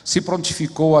se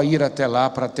prontificou a ir até lá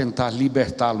para tentar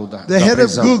libertá-lo da The head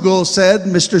of prisão. Google said,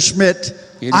 Mr. Schmidt,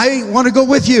 I want to go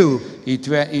with you.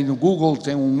 E no Google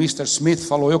tem um Mr. Smith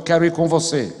falou, eu quero ir com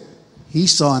você. He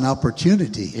saw an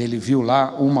opportunity Ele viu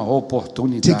lá uma to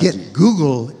oportunidade get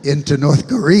Google into North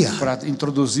Korea. para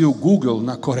introduzir o Google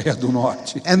na Coreia do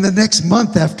Norte. And the next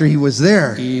month after he was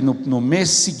there, E no mês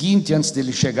seguinte, antes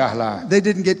dele chegar lá, they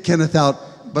didn't get Kenneth out,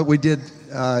 but we did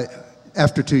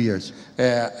after 2 years.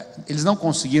 Eles não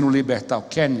conseguiram libertar o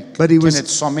Kennedy But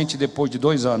somente depois de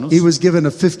 2 anos. He was given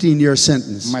a 15-year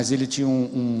sentence. Mas ele tinha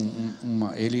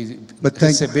ele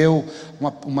recebeu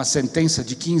uma sentença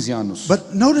de 15 anos.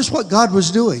 But notice what God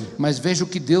was doing. Mas veja o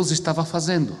que Deus estava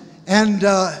fazendo. And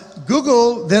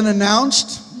Google then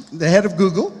announced, the head of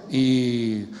Google,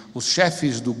 e os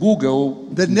chefes do Google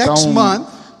the next month,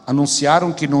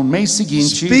 anunciaram que no mês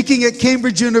seguinte, speaking at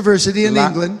Cambridge University in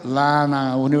England, lá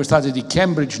na Universidade de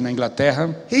Cambridge, na Inglaterra,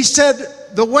 he said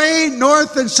the way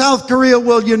North and South Korea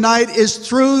will unite is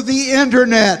through the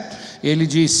internet. Ele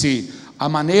disse: a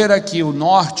maneira que o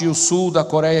norte e o sul da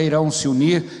Coreia irão se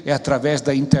unir é através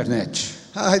da internet.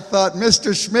 I thought,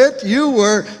 Mr. Schmidt, you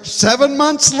were 7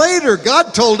 months later.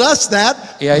 God told us that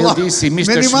E aí eu disse: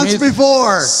 Mr. many months Schmidt,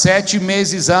 before. 7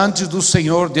 meses antes do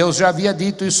Senhor, Deus já havia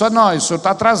dito isso a nós. O senhor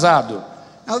está atrasado.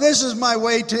 Now this is my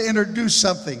way to introduce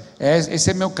something. Esse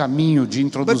é meu caminho de But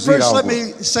introduzir first algo. let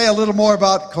me say a little more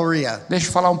about Korea. Deixa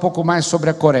eu falar um pouco mais sobre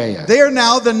a Coreia. They are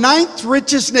now the 9th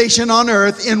richest nation on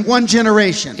earth in one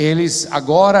generation. Eles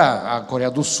agora, a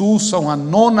Coreia do Sul, são a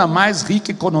 9ª mais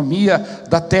rica economia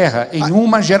da Terra em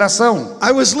uma geração.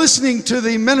 I was listening to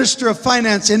the Minister of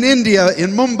Finance in India, in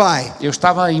Mumbai. Eu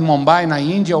estava em Mumbai, na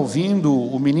Índia, ouvindo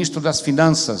o ministro das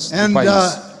Finanças do And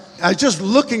país. I was just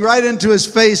looking right into his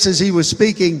face as he was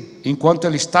speaking. Enquanto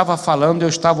ele estava falando, eu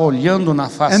estava olhando na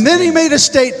face And then he dele. made a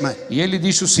statement. E ele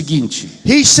disse o seguinte: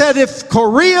 He said, if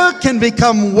Korea can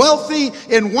become wealthy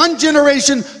in one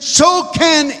generation, so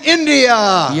can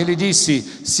India. E ele disse: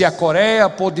 se a Coreia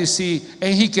pôde se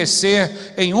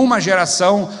enriquecer em uma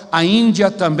geração, a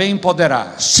Índia também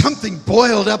poderá. Something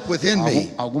boiled up within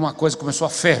me. Alguma coisa começou a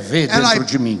ferver And dentro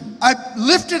de mim. I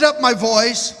lifted up my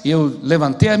voice, E eu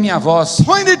levantei a minha voz,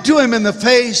 pointed to him in the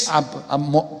face.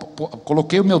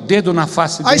 coloquei o meu dedo na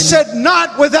face I dele said,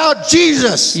 not without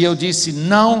Jesus. e eu disse: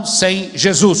 não sem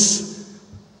Jesus.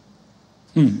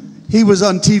 He was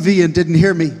on TV and didn't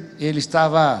hear me. Ele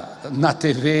estava na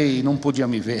TV e não podia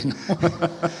me ver, não.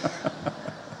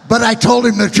 But I told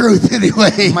him the truth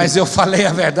anyway. Mas eu falei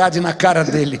a verdade na cara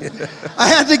dele. I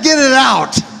had to get it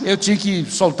out. Eu tinha que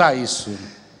soltar isso.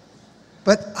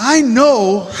 But I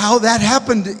know how that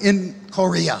happened in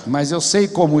Korea. Mas eu sei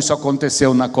como isso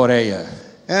aconteceu na Coreia.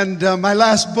 And my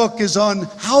last book is on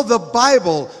how the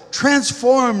Bible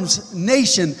transforms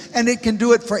nation, and it can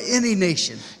do it for any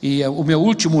nation. E o meu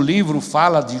último livro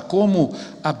fala de como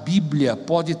a Bíblia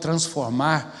pode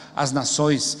transformar as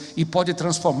nações e pode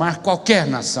transformar qualquer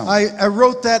nação. I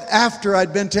wrote that after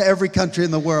I'd been to every country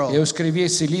in the world. Eu escrevi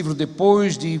esse livro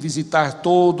depois de visitar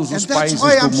todos os And that's países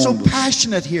why do I'm so mundo.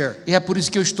 passionate here. E é por isso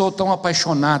que eu estou tão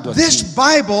apaixonado This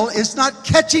aqui. Bible is not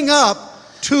catching up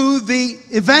to the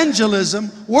evangelism,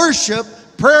 worship,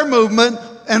 prayer movement,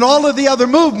 and all of the other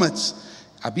movements.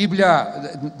 A Bíblia,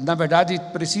 na verdade,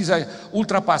 precisa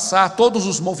ultrapassar todos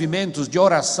os movimentos de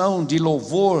oração, de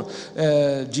louvor,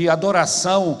 de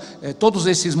adoração, todos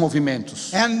esses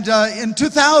movimentos. And in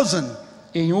 2000,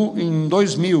 Em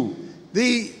 2000,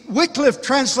 the Wycliffe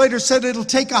translator said it'll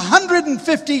take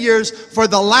 150 years for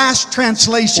the last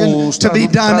translation os to be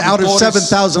done out of tradutores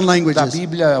 7,000 da languages.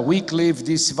 Bíblia, Wycliffe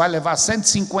disse, vai levar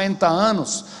 150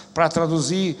 anos para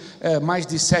traduzir mais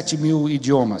de 7.000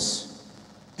 idiomas.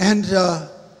 And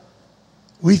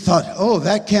we thought, oh,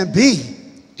 that can't be.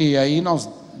 E aí nós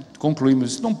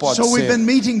concluímos, isso não pode So we've ser. been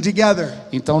meeting together,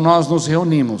 Então nós nos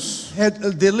reunimos,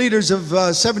 the leaders of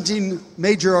 17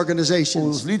 major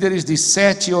organizations, os líderes de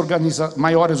 7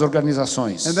 maiores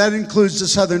organizações. and that includes the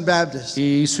Southern Baptists.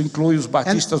 E isso inclui os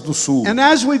batistas do Sul. And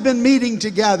as we've been meeting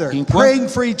together, praying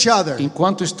for each other,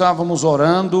 Enquanto estávamos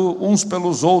orando uns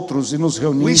pelos outros e nos we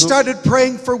reunindo, started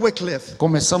praying for Wycliffe.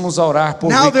 começamos a orar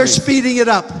por Now they're Wycliffe. speeding it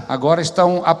up. Agora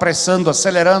estão apressando,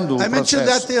 acelerando o I mentioned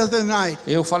that processo. the other night.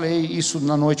 Eu falei isso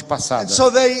na noite passada. And so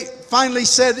they finally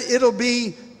said it'll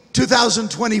be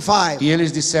 2025 E eles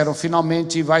disseram,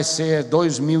 finalmente vai ser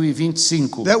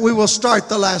 2025 that we will start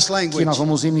the last que language. nós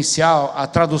vamos iniciar a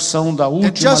tradução da And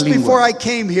última just before língua. I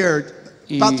came here,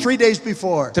 about 3 days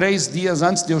before, 3 dias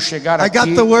antes de eu chegar I aqui,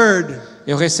 got the word.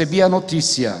 eu recebi a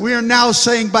notícia. We are now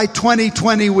saying by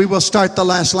 2020 we will start the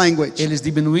last language. Eles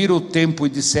diminuíram o tempo e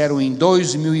disseram, em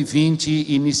 2020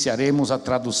 iniciaremos a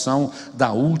tradução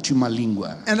da última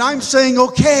língua. And I'm saying,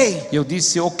 okay, Eu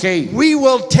disse, ok. we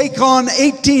will take on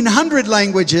 1,800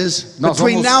 languages Nós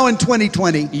between vamos- now and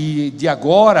 2020. E de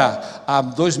agora a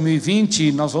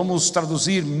 2020 nós vamos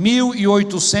traduzir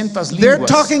 1.800 They're línguas.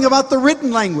 talking about the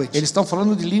written language. Eles estão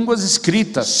falando de línguas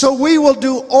escritas. So we will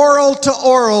do oral to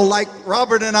oral like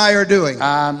Robert and I are doing.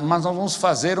 Mas nós vamos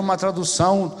fazer uma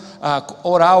tradução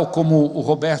oral, como o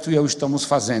Roberto e eu estamos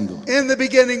fazendo. In the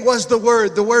beginning was the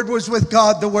Word was with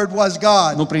God, the Word was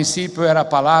God. No princípio era a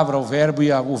palavra, o verbo,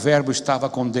 e o verbo estava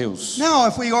com Deus. Now,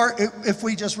 if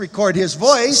we just record his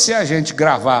voice, Se a gente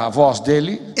gravar a voz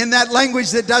dele in that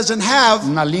language that doesn't have,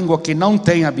 na língua que não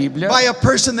tem a Bíblia, by a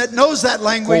person that knows that com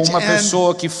language uma and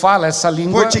pessoa que fala essa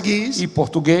língua Português, e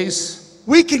português,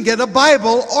 we can get a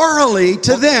Bible orally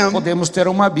to them. podemos ter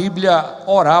uma Bíblia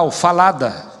oral,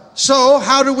 falada. So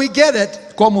how do we get it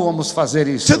Como vamos fazer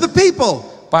isso to the people?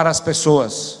 para as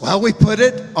pessoas? Well, we put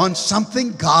it on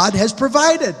something God has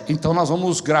provided. Então nós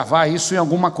vamos gravar isso em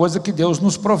alguma coisa que Deus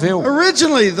nos proveu.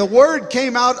 Originally, the word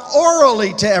came out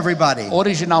orally to everybody.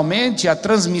 Originalmente a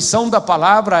transmissão da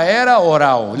palavra era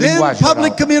oral, Then linguagem oral.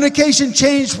 public communication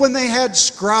changed when they had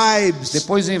scribes.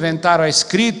 Depois inventaram a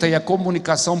escrita e a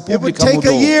comunicação It would pública take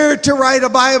a mudou. year to write a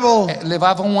Bible.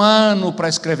 Levava um ano para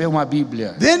escrever uma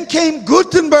Bíblia. Then came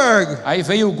Gutenberg. Aí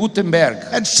veio o Gutenberg.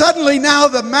 And suddenly now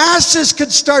the masses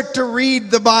could start to read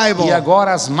the Bible. E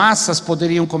agora as massas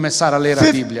poderiam começar a ler a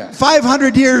Bíblia.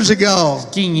 500 years ago.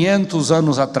 500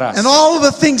 anos atrás. And all of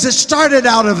the things that started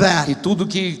out of that. E tudo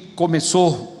que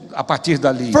começou a partir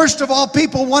dali. First of all,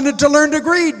 people wanted to learn to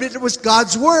Greek, but it was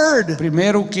God's word.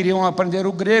 Primeiro queriam aprender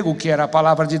o grego, que era a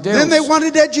palavra de Deus. Then they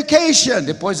wanted education.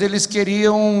 Depois eles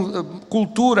queriam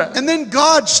cultura. And then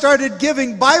God started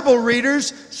giving Bible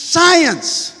readers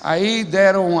science. Aí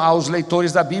deram aos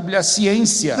leitores da Bíblia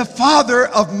ciência. The father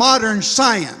of modern O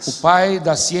science, pai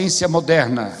da ciência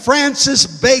moderna, Francis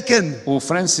Bacon. o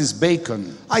Francis Bacon.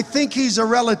 I think he's a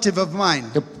relative of mine.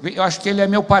 Eu acho que ele é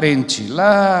meu parente,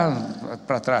 lá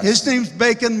para trás. His name's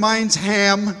Bacon, mine's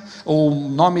Ham. O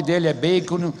nome dele é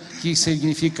Bacon, que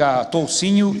significa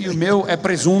toucinho, e o meu é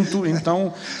presunto,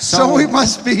 então So we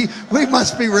must be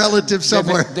relatives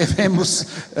somewhere. devemos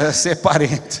ser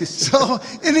parentes. So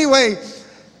anyway,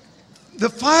 the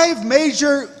 5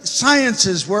 major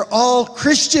sciences were all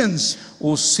Christians.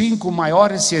 Os 5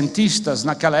 maiores cientistas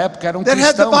naquela época eram That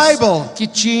had the cristãos Bible. que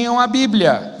tinham a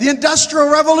Bíblia. The Industrial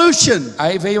Revolution,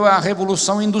 Aí veio a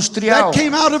Revolução Industrial. that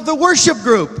came out of the worship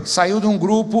group. Saiu de um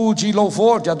grupo de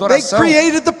louvor, de They adoração.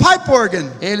 created the pipe organ.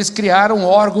 Eles criaram um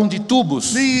órgão de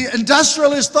tubos. The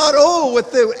industrialists thought, oh, with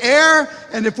the air,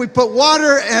 and if we put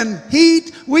water and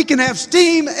heat, we can have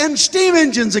steam, and steam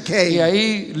engines E came.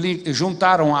 aí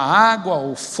juntaram a água,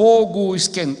 o fogo,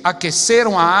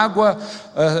 aqueceram a água,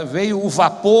 veio o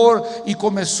vapor e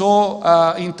começou,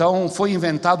 então foi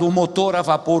inventado o motor a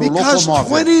vapor, o Because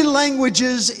locomóvel. 20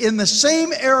 languages in the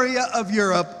same area of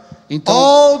Europe Então,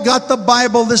 all got the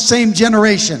Bible the same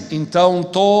generation. então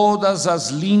todas as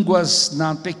línguas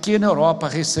na pequena Europa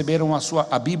receberam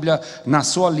a Bíblia na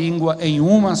sua língua em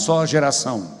uma só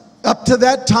geração. Up to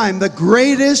that time, the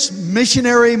greatest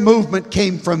missionary movement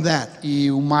came from that. E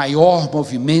o maior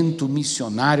movimento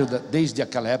missionário desde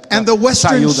aquela época And the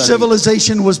Western saiu dali.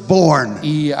 civilization was born.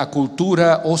 E a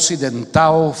cultura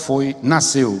ocidental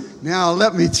nasceu. Now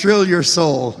let me thrill your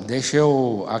soul. Deixa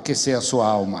eu aquecer a sua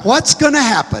alma. What's going to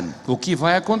happen O que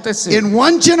vai acontecer in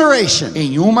one generation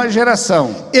em uma geração,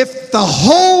 if the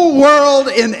whole world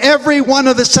in every one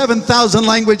of the 7,000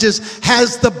 languages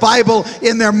has the Bible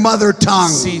in their mother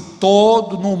tongue? se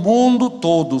no mundo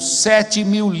todo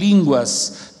 7.000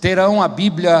 línguas terão a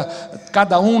Bíblia,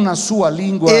 cada um na sua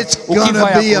língua, It's o que gonna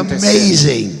vai be acontecer?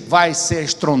 amazing. Vai ser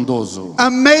estrondoso.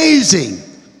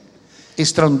 Amazing.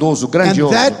 Estrondoso, And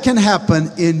grandioso. that can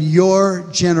happen in your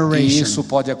E generation. isso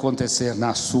pode acontecer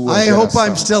na sua I hope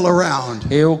I'm geração. still around.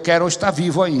 Eu quero estar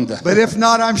vivo ainda. But if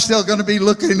not, I'm still going to be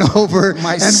looking over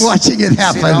Mas and watching it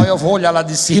senão happen. eu vou olhar lá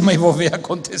de cima e vou ver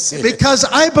acontecer. Because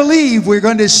I believe we're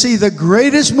going to see the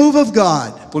greatest move of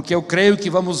God, Porque eu creio que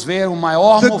vamos ver o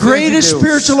maior the mover de greatest Deus,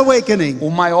 spiritual awakening. o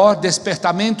maior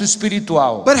despertamento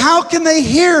espiritual. But how can they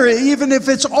hear it even if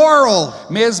it's oral?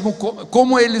 Mesmo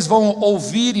como eles vão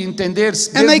ouvir e entender,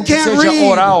 And they mesmo que can't seja read.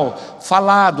 oral,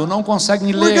 falado, não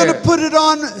conseguem We're going to ler. put it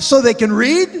on so they can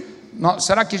read,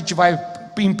 Será que a gente vai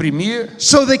imprimir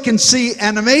so they can see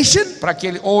animation, para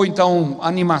que ou então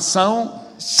animação,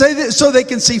 so they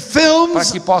can see para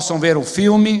films que possam ver o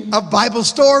filme, of Bible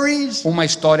stories uma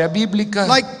história bíblica,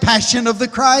 like Passion of the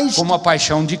Christ, como a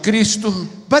paixão de Cristo,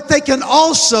 but they can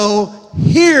also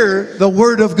hear the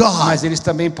Word of God, mas eles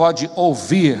também podem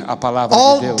ouvir a palavra de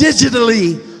all Deus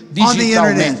digitally on the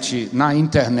internet. digitalmente na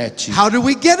internet. How do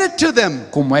we get it to them?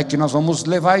 Como é que nós vamos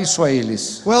levar isso a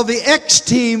eles? Well, the X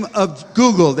team of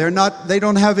Google, they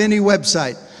don't have any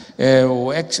website.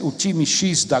 O time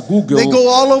X da Google They go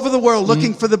all over the world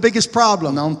looking for the biggest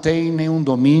problem. não tem nenhum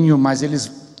domínio, mas eles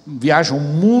viajam o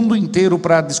mundo inteiro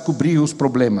para descobrir os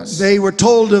problemas. They were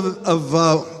told of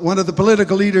one of the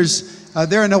political leaders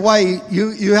there in Hawaii,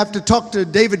 you have to talk to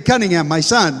David Cunningham, my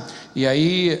son. E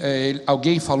aí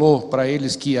alguém falou para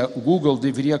eles que o Google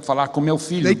deveria falar com meu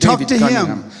filho, They David talked to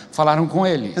Cunningham. him. Falaram com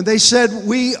ele. And they said,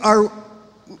 we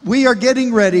are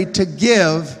getting ready to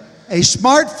give a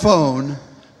smartphone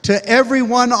to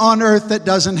everyone on earth that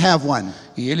doesn't have one.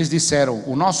 E eles disseram,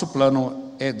 o nosso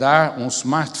plano é dar um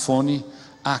smartphone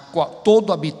a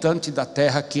todo habitante da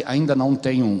Terra que ainda não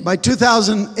tem um. By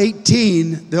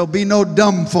 2018, there'll be no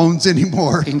dumb phones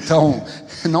anymore. Então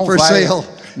For sale.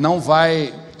 não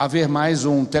vai haver mais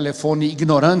um telefone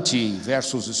ignorante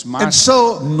versus smart And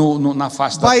so, na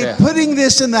face da by Terra. putting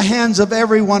this in the hands of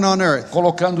everyone on earth,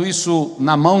 Colocando isso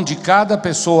na mão de cada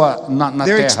pessoa na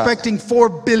they're Terra. expecting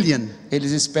 4 billion.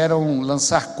 Eles esperam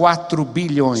lançar 4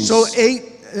 bilhões. So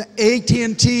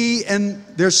AT&T and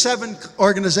there's 7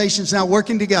 organizations now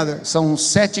working together. São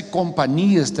 7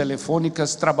 companhias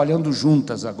telefônicas trabalhando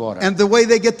juntas agora. And the way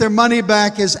they get their money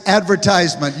back is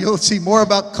advertisement. You'll see more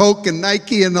about Coke and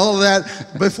Nike and all that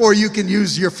before you can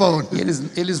use your phone. E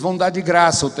eles vão dar de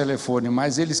graça o telefone,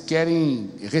 mas eles querem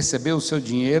receber o seu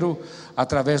dinheiro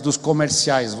através dos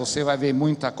comerciais. Você vai ver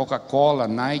muita Coca-Cola,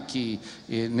 Nike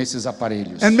nesses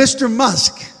aparelhos. And Mr.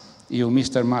 Musk, E o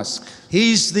Mr. Musk,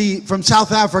 he's from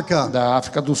South Africa, da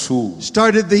África do Sul,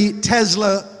 started the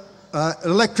Tesla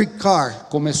electric car.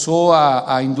 começou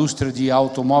a indústria de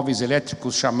automóveis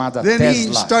elétricos chamada Then he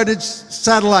Tesla. started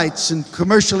satellites and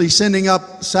commercially sending up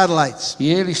satellites. E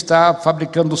ele está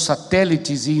fabricando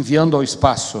satélites e enviando ao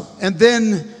espaço. And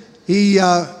then he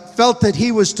felt that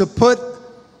he was to put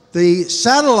the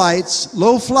satellites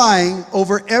low flying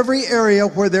over every area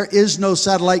where there is no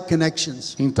satellite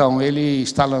connections. Então ele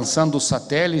está lançando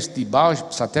satélites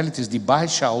de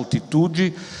baixa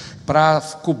altitude para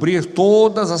cobrir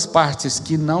todas as partes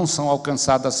que não são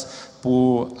alcançadas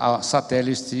por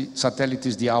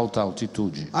satélites de alta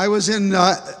altitude. I was in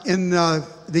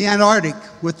the Antarctic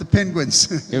with the penguins.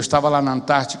 Eu estava lá na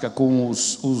Antártica com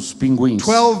os pinguins.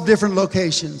 12 different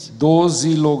locations.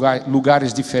 12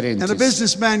 lugares diferentes. And a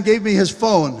businessman gave me his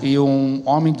phone. E um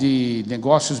homem de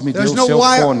negócios me deu There's o no seu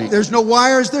fone. there's no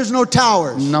wires, there's no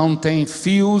towers. Não tem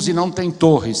fios e não tem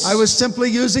torres. I was simply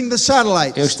using the Eu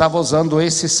satellites. estava usando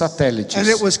esses satélites. And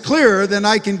it was clearer than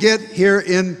I can get here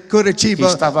in Curitiba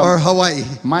Estava or Hawaii.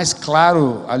 mais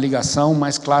claro a ligação,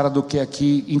 mais clara do que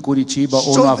aqui em Curitiba ou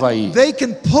no So Havaí. they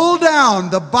can pull down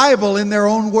the Bible in their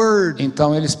own word,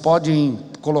 Então eles podem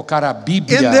colocar a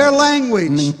Bíblia in their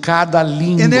language, em cada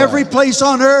língua, in every place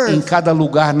on em earth. cada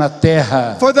lugar na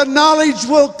terra. For the knowledge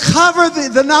will cover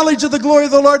the knowledge of the glory of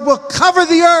the Lord will cover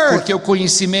the earth Porque o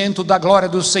conhecimento da glória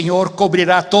do Senhor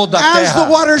cobrirá toda a as the terra,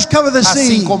 waters cover the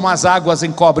assim sea. como as águas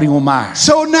encobrem o mar.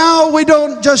 So now we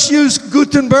don't just use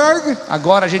Gutenberg,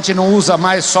 Agora a gente não usa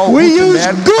mais só o we use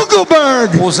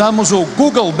Gutenberg, Googleberg. usamos o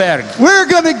Googleberg. We're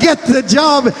going to get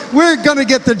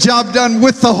the job done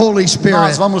with the Holy Nós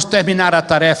Spirit. vamos terminar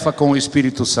a tarefa com o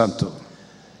Espírito Santo.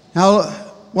 Now,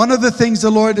 one of the things the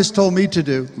Lord has told me to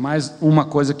do, Mas uma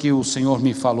coisa que o Senhor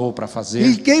me falou para He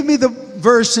fazer, gave me the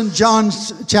verse in John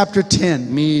chapter 10,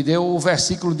 me deu o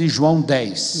versículo de João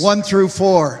 10, 1 through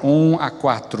 4. 1 a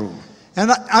 4.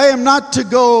 And I am not to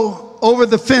go over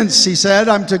the fence, he said,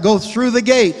 I'm to go through the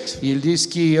gate. E ele diz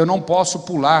que eu não posso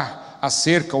pular a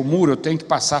cerca, o muro, eu tenho que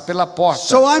passar pela porta.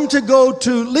 So I'm to go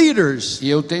to leaders, E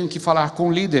eu tenho que falar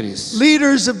com líderes,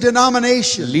 leaders of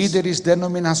denominations, líderes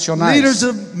denominacionais, leaders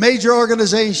of major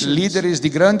organizations. líderes de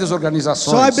grandes So I've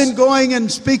organizações. been going and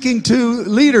speaking to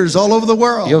leaders all over the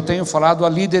world. Eu tenho falado a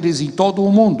líderes em todo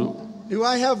o mundo. Do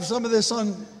I have some of this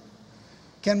on?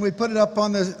 Can we put it up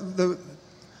on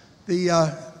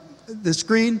the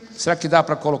screen? Será que dá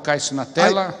para colocar isso na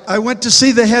tela? I went to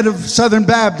see the head of Southern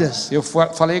Baptist. Eu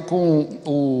falei com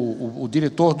o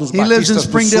diretor dos He lives in Batistas do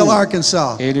Springdale, Sul.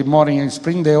 Arkansas. Ele mora em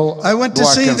Springdale, I went do to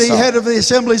see the Arkansas. head of the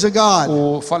Assemblies of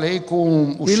God. Falei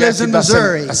com o He lives chefe in da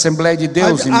Missouri. Assembleia de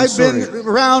Deus em I've Missouri. been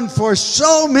around for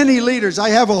so many leaders. I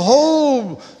have a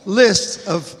whole list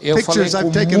of Eu falei pictures I've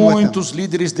com taken with them. muitos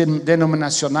líderes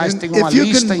denominacionais, And tem uma if you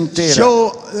lista can inteira.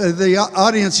 show the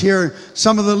audience here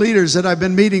some of the leaders that I've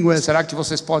been meeting with. Será que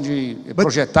vocês podem But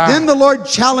projetar? then the Lord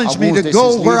challenged me alguns to go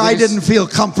desses where I líderes? didn't feel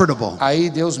comfortable.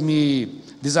 Aí Deus me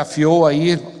desafiou a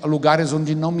ir a lugares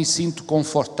onde não me sinto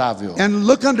confortável. And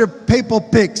look under papal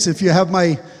pics if you have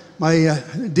my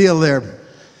deal there.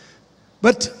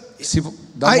 But Se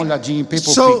dá uma olhadinha em Paper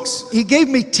so Pix. he gave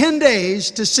me 10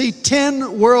 days to see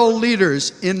 10 world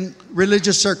leaders in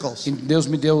religious circles. E Deus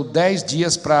me deu 10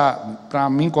 dias para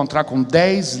me encontrar com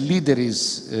 10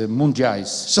 líderes mundiais.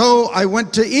 So I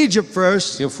went to Egypt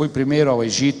first Eu fui primeiro ao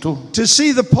Egito to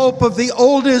see the Pope of the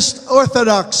oldest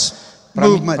Orthodox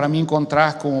movement. para me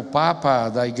encontrar com o Papa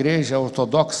da Igreja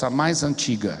Ortodoxa mais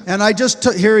antiga. And I just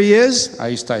took, here he is,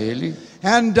 Aí está ele.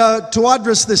 and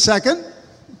Tawadros II,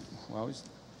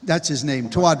 that's his name,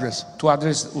 Tawadros.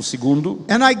 Tuadres o segundo.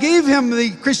 And I gave him the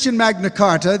Christian Magna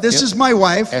Carta. This is my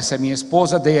wife. Essa é minha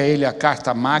esposa. Dei a ele a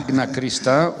Carta Magna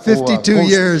Cristã, 52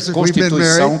 years we've been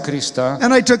Constituição married. Cristã.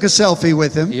 And I took a selfie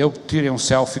with him. E eu tirei um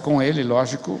selfie com ele,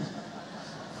 lógico.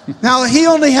 Now, he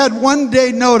only had 1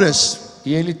 day notice,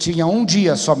 E ele tinha um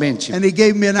dia somente and he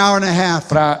gave me an hour and a half.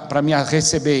 para me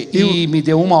receber. E me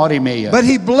deu 1h30. But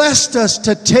he blessed us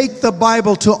to take the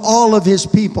Bible to all of his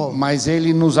people. Mas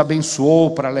ele nos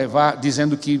abençoou para levar,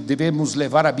 dizendo que devemos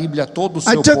levar a Bíblia a todo o I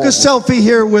seu took povo. a selfie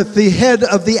here with the head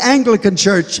of the Anglican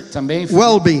Church, Também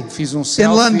Welby, fiz um in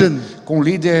selfie London. com o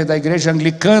líder da igreja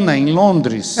anglicana em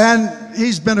Londres. And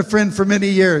he's been a friend for many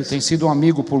years. Tem sido um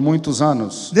amigo por muitos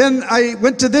anos. Then I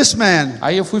went to this man,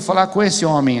 Aí eu fui falar com esse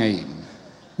homem aí.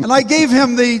 and I gave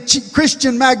him the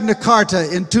Christian Magna Carta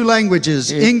in 2 languages,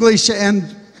 English and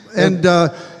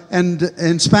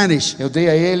Spanish. Eu dei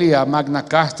a ele a Magna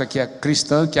Carta, que é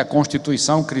cristã, que é a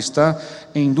Constituição cristã,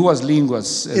 em 2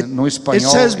 línguas, no It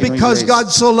espanhol says, e no because inglês. God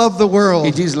so loved the E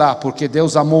world. diz lá, porque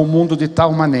Deus amou o mundo de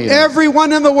tal maneira.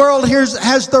 Everyone in the world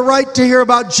has the right to hear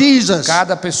about Jesus.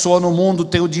 Cada pessoa no mundo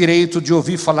tem o direito de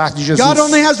ouvir falar de Jesus. God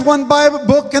only has one Bible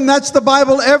book, and that's the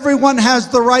Bible. Everyone has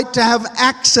the right to have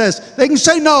access. They can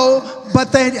say no,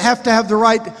 but they have to have the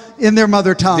right in their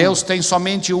mother tongue. Deus tem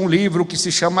somente um livro que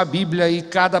se chama Bíblia, e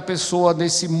cada pessoa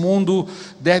nesse mundo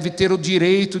deve ter o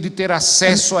direito de ter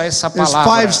acesso a essa There's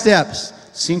palavra. 5 steps.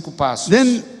 5 passos.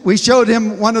 Then we showed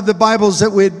him one of the Bibles that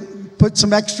we'd put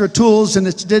some extra tools, and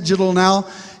it's digital now.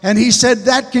 And he said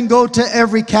that can go to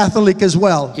every Catholic as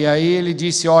well. E aí ele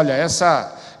disse, olha,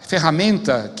 essa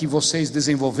ferramenta que vocês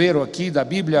desenvolveram aqui da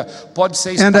Bíblia pode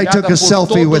ser espalhada por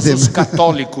selfie with todos os him.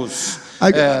 católicos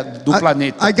do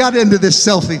planeta. I got into this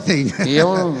selfie thing. E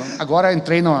eu agora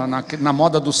entrei na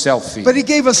moda do selfie. But he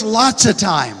gave us lots of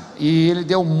time. E ele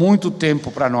deu muito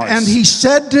tempo para nós. And he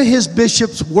said to his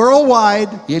bishops worldwide,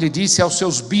 E ele disse aos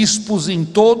seus bispos em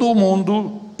todo o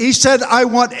mundo, he said, I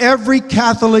want every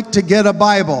Catholic to get a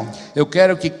Bible. eu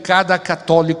quero que cada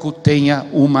católico tenha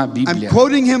uma I'm Bíblia.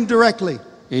 quoting him directly.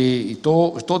 E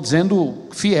estou dizendo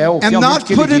fielmente And not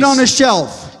que ele put it on a disse.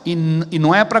 shelf. E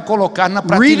não é para colocar na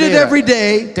Read it prateleira. every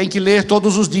day. Tem que ler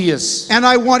todos os dias. And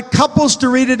I want couples to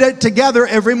read it together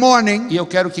every morning. E eu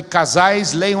quero que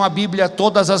casais leiam a Bíblia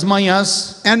todas as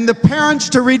manhãs. And the parents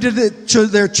to read it to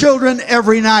their children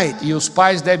every night. E os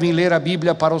pais devem ler a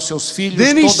Bíblia para os seus filhos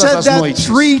Then he todas said as that noites.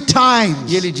 3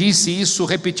 times. E ele disse isso,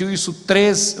 repetiu isso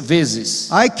 3 vezes.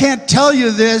 I can't tell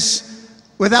you this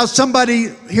without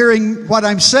somebody hearing what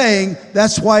I'm saying.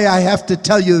 That's why I have to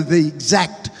tell you the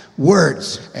exact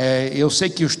words. Eu sei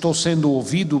que eu estou sendo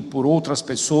ouvido por outras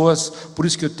pessoas, por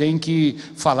isso que eu tenho que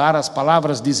falar as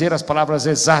palavras, dizer as palavras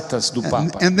exatas do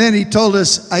Papa. And then he told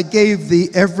us, I gave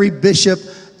every bishop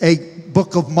a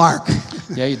book of Mark.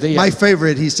 E aí My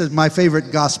favorite, he said, my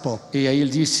favorite gospel. E aí ele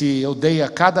disse, eu dei a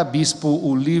cada bispo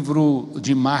o livro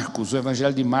de Marcos, o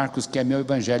Evangelho de Marcos, que é meu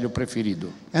evangelho preferido.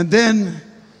 And then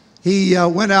he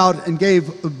went out and gave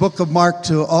the book of Mark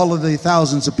to all of the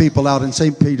thousands of people out in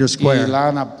St. Peter's E Square.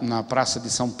 lá na Praça de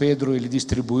São Pedro, ele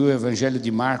distribuiu o Evangelho de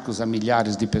Marcos a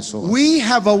milhares de pessoas. We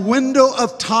have a window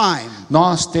of time.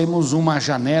 Nós temos uma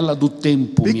janela do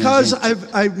tempo, minha Because gente.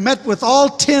 I met with all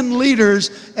 10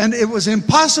 leaders, and it was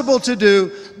impossible to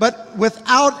do, but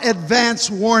without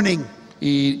advance warning.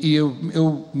 E eu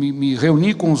me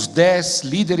reuni com os 10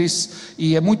 líderes,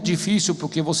 e é muito difícil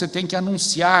porque você tem que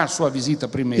anunciar sua visita He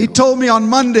primeiro. told me on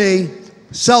Monday,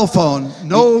 cell phone,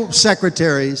 no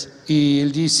secretaries. E ele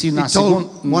disse He na told one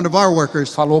segunda, of our workers,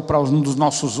 falou para um dos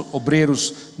nossos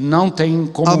obreiros, não tem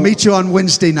como. I'll meet you on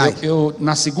Wednesday night.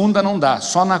 Na segunda não dá,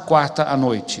 só na quarta à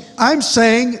noite. I'm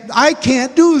saying I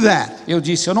can't do that. Eu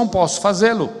disse, eu não posso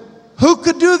fazê-lo. Who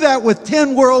could do that with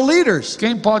 10 world leaders?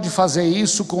 Quem pode fazer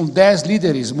isso com 10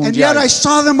 líderes And yet I mundiais?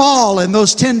 saw them all in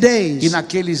those 10 E days.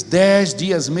 naqueles 10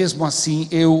 dias, mesmo assim,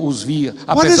 eu os via,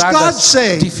 What does apesar God das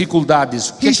say?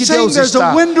 dificuldades. O que, He's que saying Deus there's a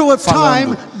está window of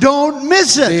time, falando? don't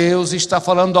miss it. Deus está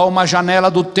falando a uma janela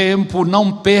do tempo,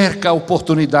 não perca a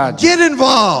oportunidade. Get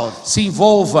involved. Se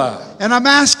envolva. And I'm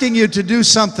asking you to do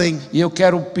something. E eu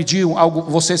quero pedir algo,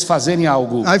 vocês fazerem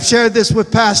algo. I've shared this with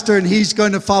Pastor and he's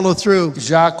going to follow through.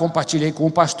 Já compartilhei com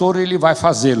o pastor e ele vai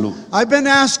fazê-lo. I've been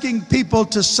asking people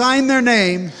to sign their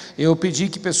name. Eu pedi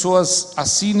que pessoas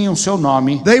assinem o seu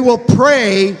nome. They will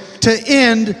pray to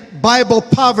end Bible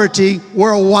poverty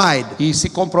worldwide. E se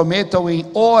comprometam em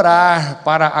orar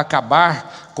para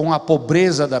acabar com a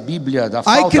pobreza da Bíblia, da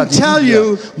falta de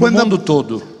Bíblia no mundo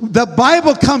todo. The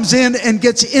Bible comes in and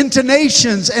gets into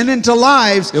nations and into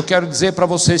lives. Eu quero dizer para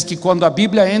vocês que quando a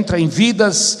Bíblia entra em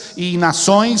vidas e em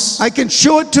nações, I can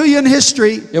show it to you in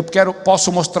history.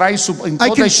 Posso mostrar isso em I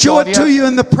toda a can show it to história. you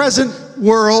in the present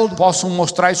world. Posso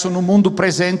mostrar isso no mundo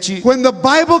presente. When the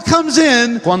Bible comes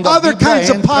in, Quando a other Bíblia kinds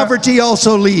of entra, poverty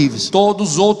also leaves.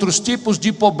 Todos os outros tipos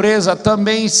de pobreza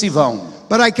também se vão.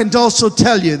 But I can also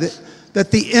tell you that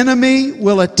the enemy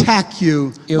will attack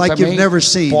you Eu like you've também never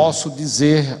seen. posso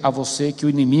dizer a você que o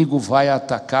inimigo vai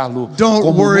atacá-lo Don't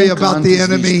como worry nunca about antes the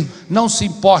enemy. visto. Não se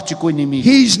importe com o inimigo.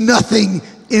 He's nothing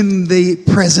in the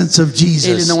presence of Ele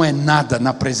Jesus. não é nada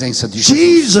na presença de Jesus.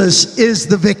 Jesus is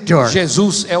the victor.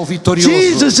 Jesus é o vitorioso.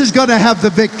 Jesus is going to have the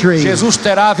victory. Jesus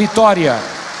terá a vitória.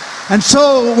 And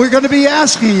so we're going to be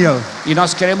asking you. E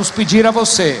nós queremos pedir a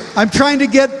você, I'm trying to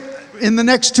get in the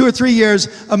next 2 or 3 years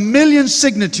 1 million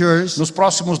signatures, nos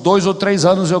próximos 2 ou 3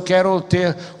 anos eu quero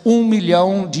ter 1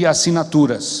 milhão de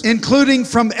assinaturas, including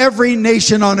from every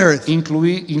nation on earth.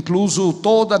 incluso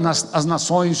todas as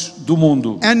nações do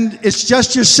mundo. And it's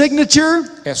just your signature,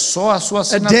 É só a sua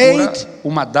assinatura, date,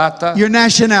 uma data your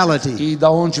nationality. e da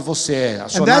onde você é, a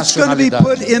sua And that's going to be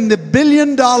put nacionalidade. in the $1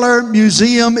 billion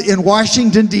museum in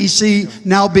Washington, D.C.,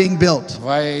 now being built.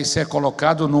 Vai ser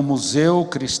colocado no Museu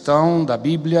Cristão da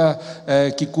Bíblia,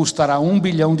 que custará $1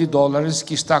 bilhão,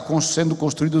 que está sendo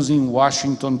construído em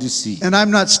Washington, D.C. And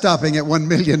I'm not stopping at 1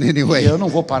 million E anyway. eu não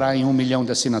vou parar em 1 milhão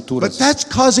de assinaturas. But that's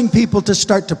causing people to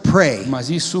start to pray. Mas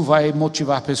isso vai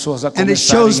motivar pessoas a And it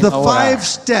shows começarem the a orar. 5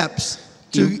 steps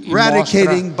to E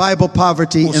eradicating Bible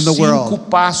poverty Os in the 5 world.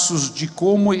 passos de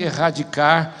como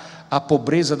erradicar a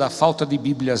pobreza da falta de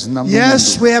Bíblias no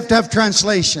Yes, mundo. we have to have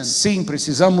translation. Sim,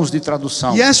 precisamos de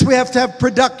tradução. Yes, we have to have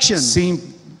production. Sim,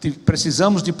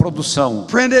 precisamos de produção.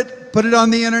 Print it, put it on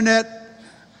the internet,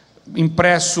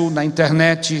 Impresso na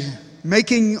internet,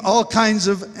 making all kinds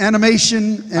of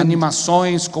animation,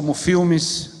 animações como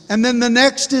filmes, and then the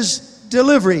next is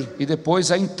delivery. e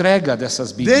depois a entrega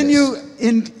dessas Then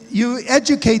Bíblias. you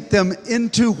educate them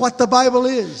into what the Bible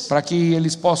is. Para que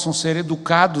eles possam ser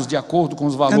educados de acordo com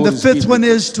os And the valores 5th one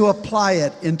bíblicos. is to apply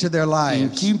it into their Em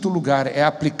lives. 5º lugar, é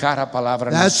aplicar a palavra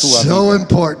na That's sua so vida.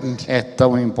 important. É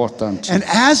tão importante. And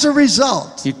as a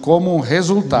result, E como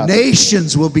resultado,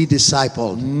 nations will be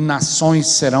discipled. nações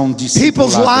serão People's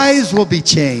discipuladas. lives will be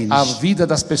changed. A vida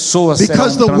das pessoas será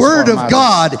Because the Word of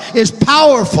transformada. God is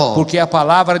powerful. Porque a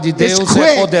palavra de Deus It's quick.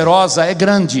 é poderosa, é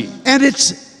grande. And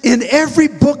it's in every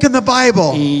book in the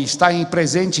Bible. E está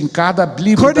presente em cada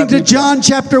livro da According to Bíblia. John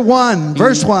chapter 1,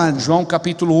 verse 1. João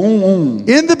capítulo 1:1.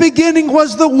 In the beginning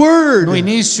was the No Word.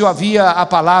 início havia a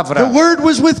palavra. The Word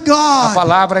was with A God.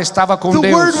 palavra estava com The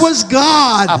Deus. Word was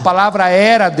A God. palavra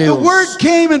era The Deus. Word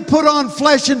came and put on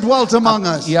flesh and dwelt among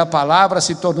us. E a palavra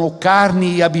se tornou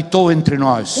carne e habitou entre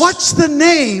nós. What's the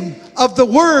name of the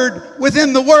Word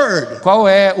within the Word? Qual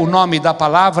é o nome da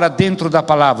palavra dentro da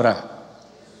palavra?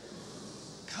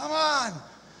 Come on.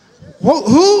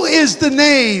 Who is the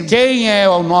name Quem é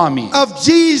o nome? of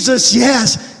Jesus?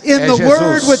 Yes, in É the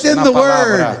Word, Jesus within na the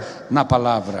Word. Na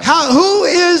palavra. Who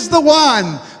is the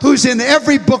one who's in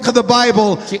every book of the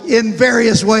Bible in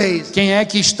various ways? Quem é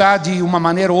que está de uma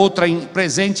maneira ou outra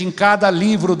presente em cada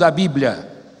livro da Bíblia?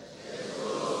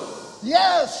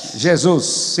 Yes. Jesus,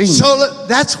 sim. So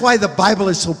that's why the Bible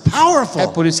is so É powerful.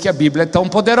 por isso que a Bíblia é tão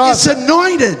It's poderosa.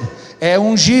 anointed. É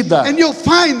ungida. And you'll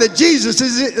find that Jesus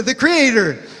is the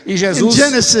creator E Jesus, in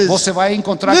Genesis, você vai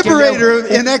encontrar que ele liberator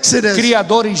é in Exodus, o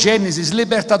criador em Gênesis,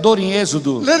 libertador em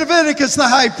Êxodo. Leviticus the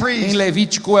high Em priest.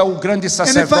 Levítico é o grande And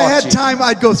if I had sacerdote. time,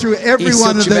 I'd go through every E se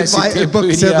one eu of the tivesse tempo, eu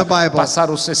books in iria the Bible.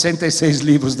 passar os 66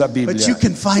 livros da Bíblia. But you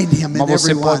can find him in Mas você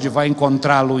every vai one.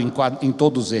 encontrá-lo em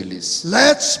todos eles.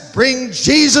 Let's bring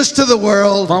Jesus to the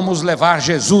world Vamos levar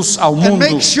Jesus ao and mundo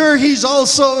make sure he's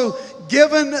also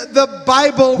given the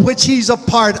Bible which he's a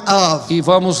part of, e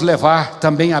vamos levar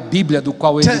também a Bíblia do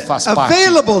qual ele faz parte.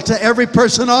 available to every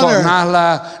person on earth.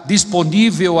 Torná-la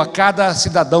disponível a cada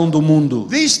cidadão do mundo.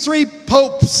 These 3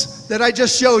 popes that I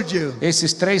just showed you,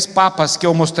 Esses 3 papas que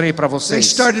eu mostrei para they vocês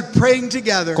started praying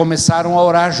together, começaram a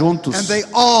orar juntos. and they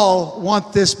all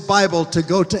want this Bible to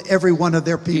go to every one of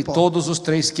their E people. todos os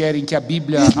 3 querem que a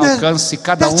Bíblia Isn't that- alcance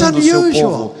cada that's do seu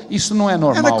unusual. povo. Isso não é And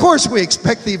of normal. course we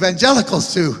expect the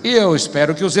evangelicals to. E eu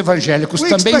espero que os evangélicos We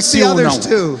também expect se the unam, others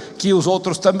too. que os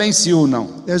outros também se unam.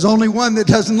 There's only one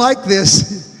that doesn't like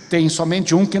this, Tem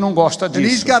somente um que não gosta and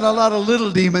he's disso. got a lot of little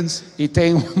demons. E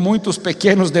tem muitos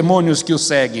pequenos demônios que o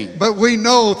seguem. But we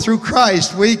know through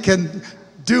Christ we can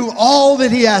do all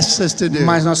that he asks us to do.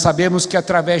 Mas nós sabemos que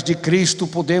através de Cristo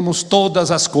podemos todas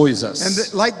as coisas.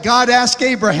 And like God asked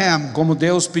Abraham, Como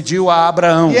Deus pediu a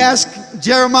Abraão, he asked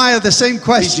Jeremiah the same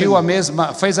question.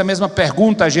 fez a mesma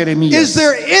pergunta a Is Jeremias.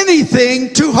 there anything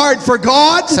too hard for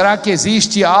God? Será que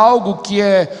existe algo que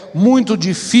é muito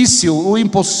difícil ou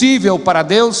impossível para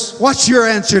Deus? What's your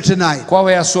answer tonight? Qual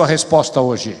é a sua resposta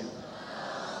hoje?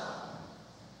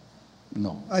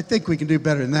 Não. I think we can do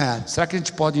better than that. Será que a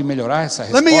gente pode melhorar essa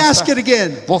Let me ask resposta? it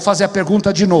again. Vou fazer a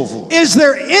pergunta de novo. Is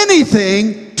there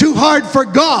anything too hard for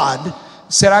God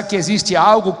Será que existe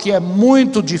algo que é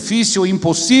muito difícil e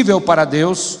impossível para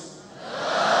Deus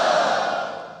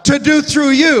to do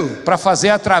through you? para fazer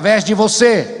através de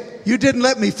você? You didn't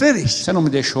let me finish. Você não me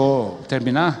deixou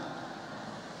terminar?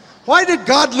 Why did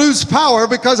God lose power?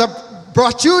 Because I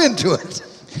brought you into it.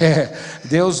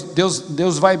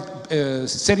 Deus vai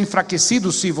ser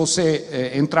enfraquecido se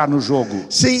você entrar no jogo.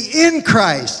 See, in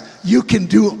Christ, you can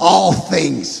do all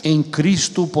things. Em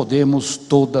Cristo podemos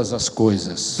todas as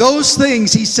coisas. Those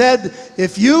things, he said,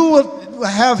 if you will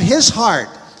have his heart,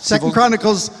 2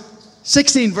 Chronicles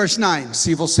 16, verse 9.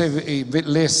 Se você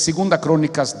ler 2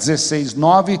 Crônicas 16,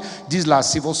 9, diz lá,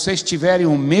 se vocês tiverem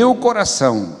o meu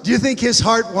coração. Do you think his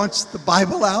heart wants the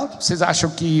Bible out? Vocês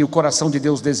acham que o coração de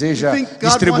Deus deseja You think God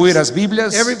distribuir wants as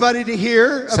Bíblias? everybody to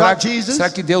hear about Jesus? Será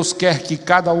que Deus quer que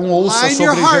cada um ouça Align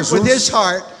your sobre heart with his Jesus?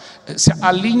 heart.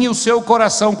 Alinhe o seu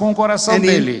coração com o coração And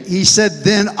dele. he said,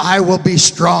 then I will be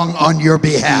strong on your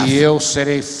behalf. E eu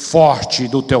serei forte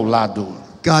do teu lado.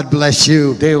 God bless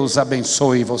you. Deus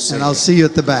abençoe você. And I'll see you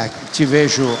at the back. Te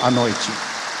vejo à noite.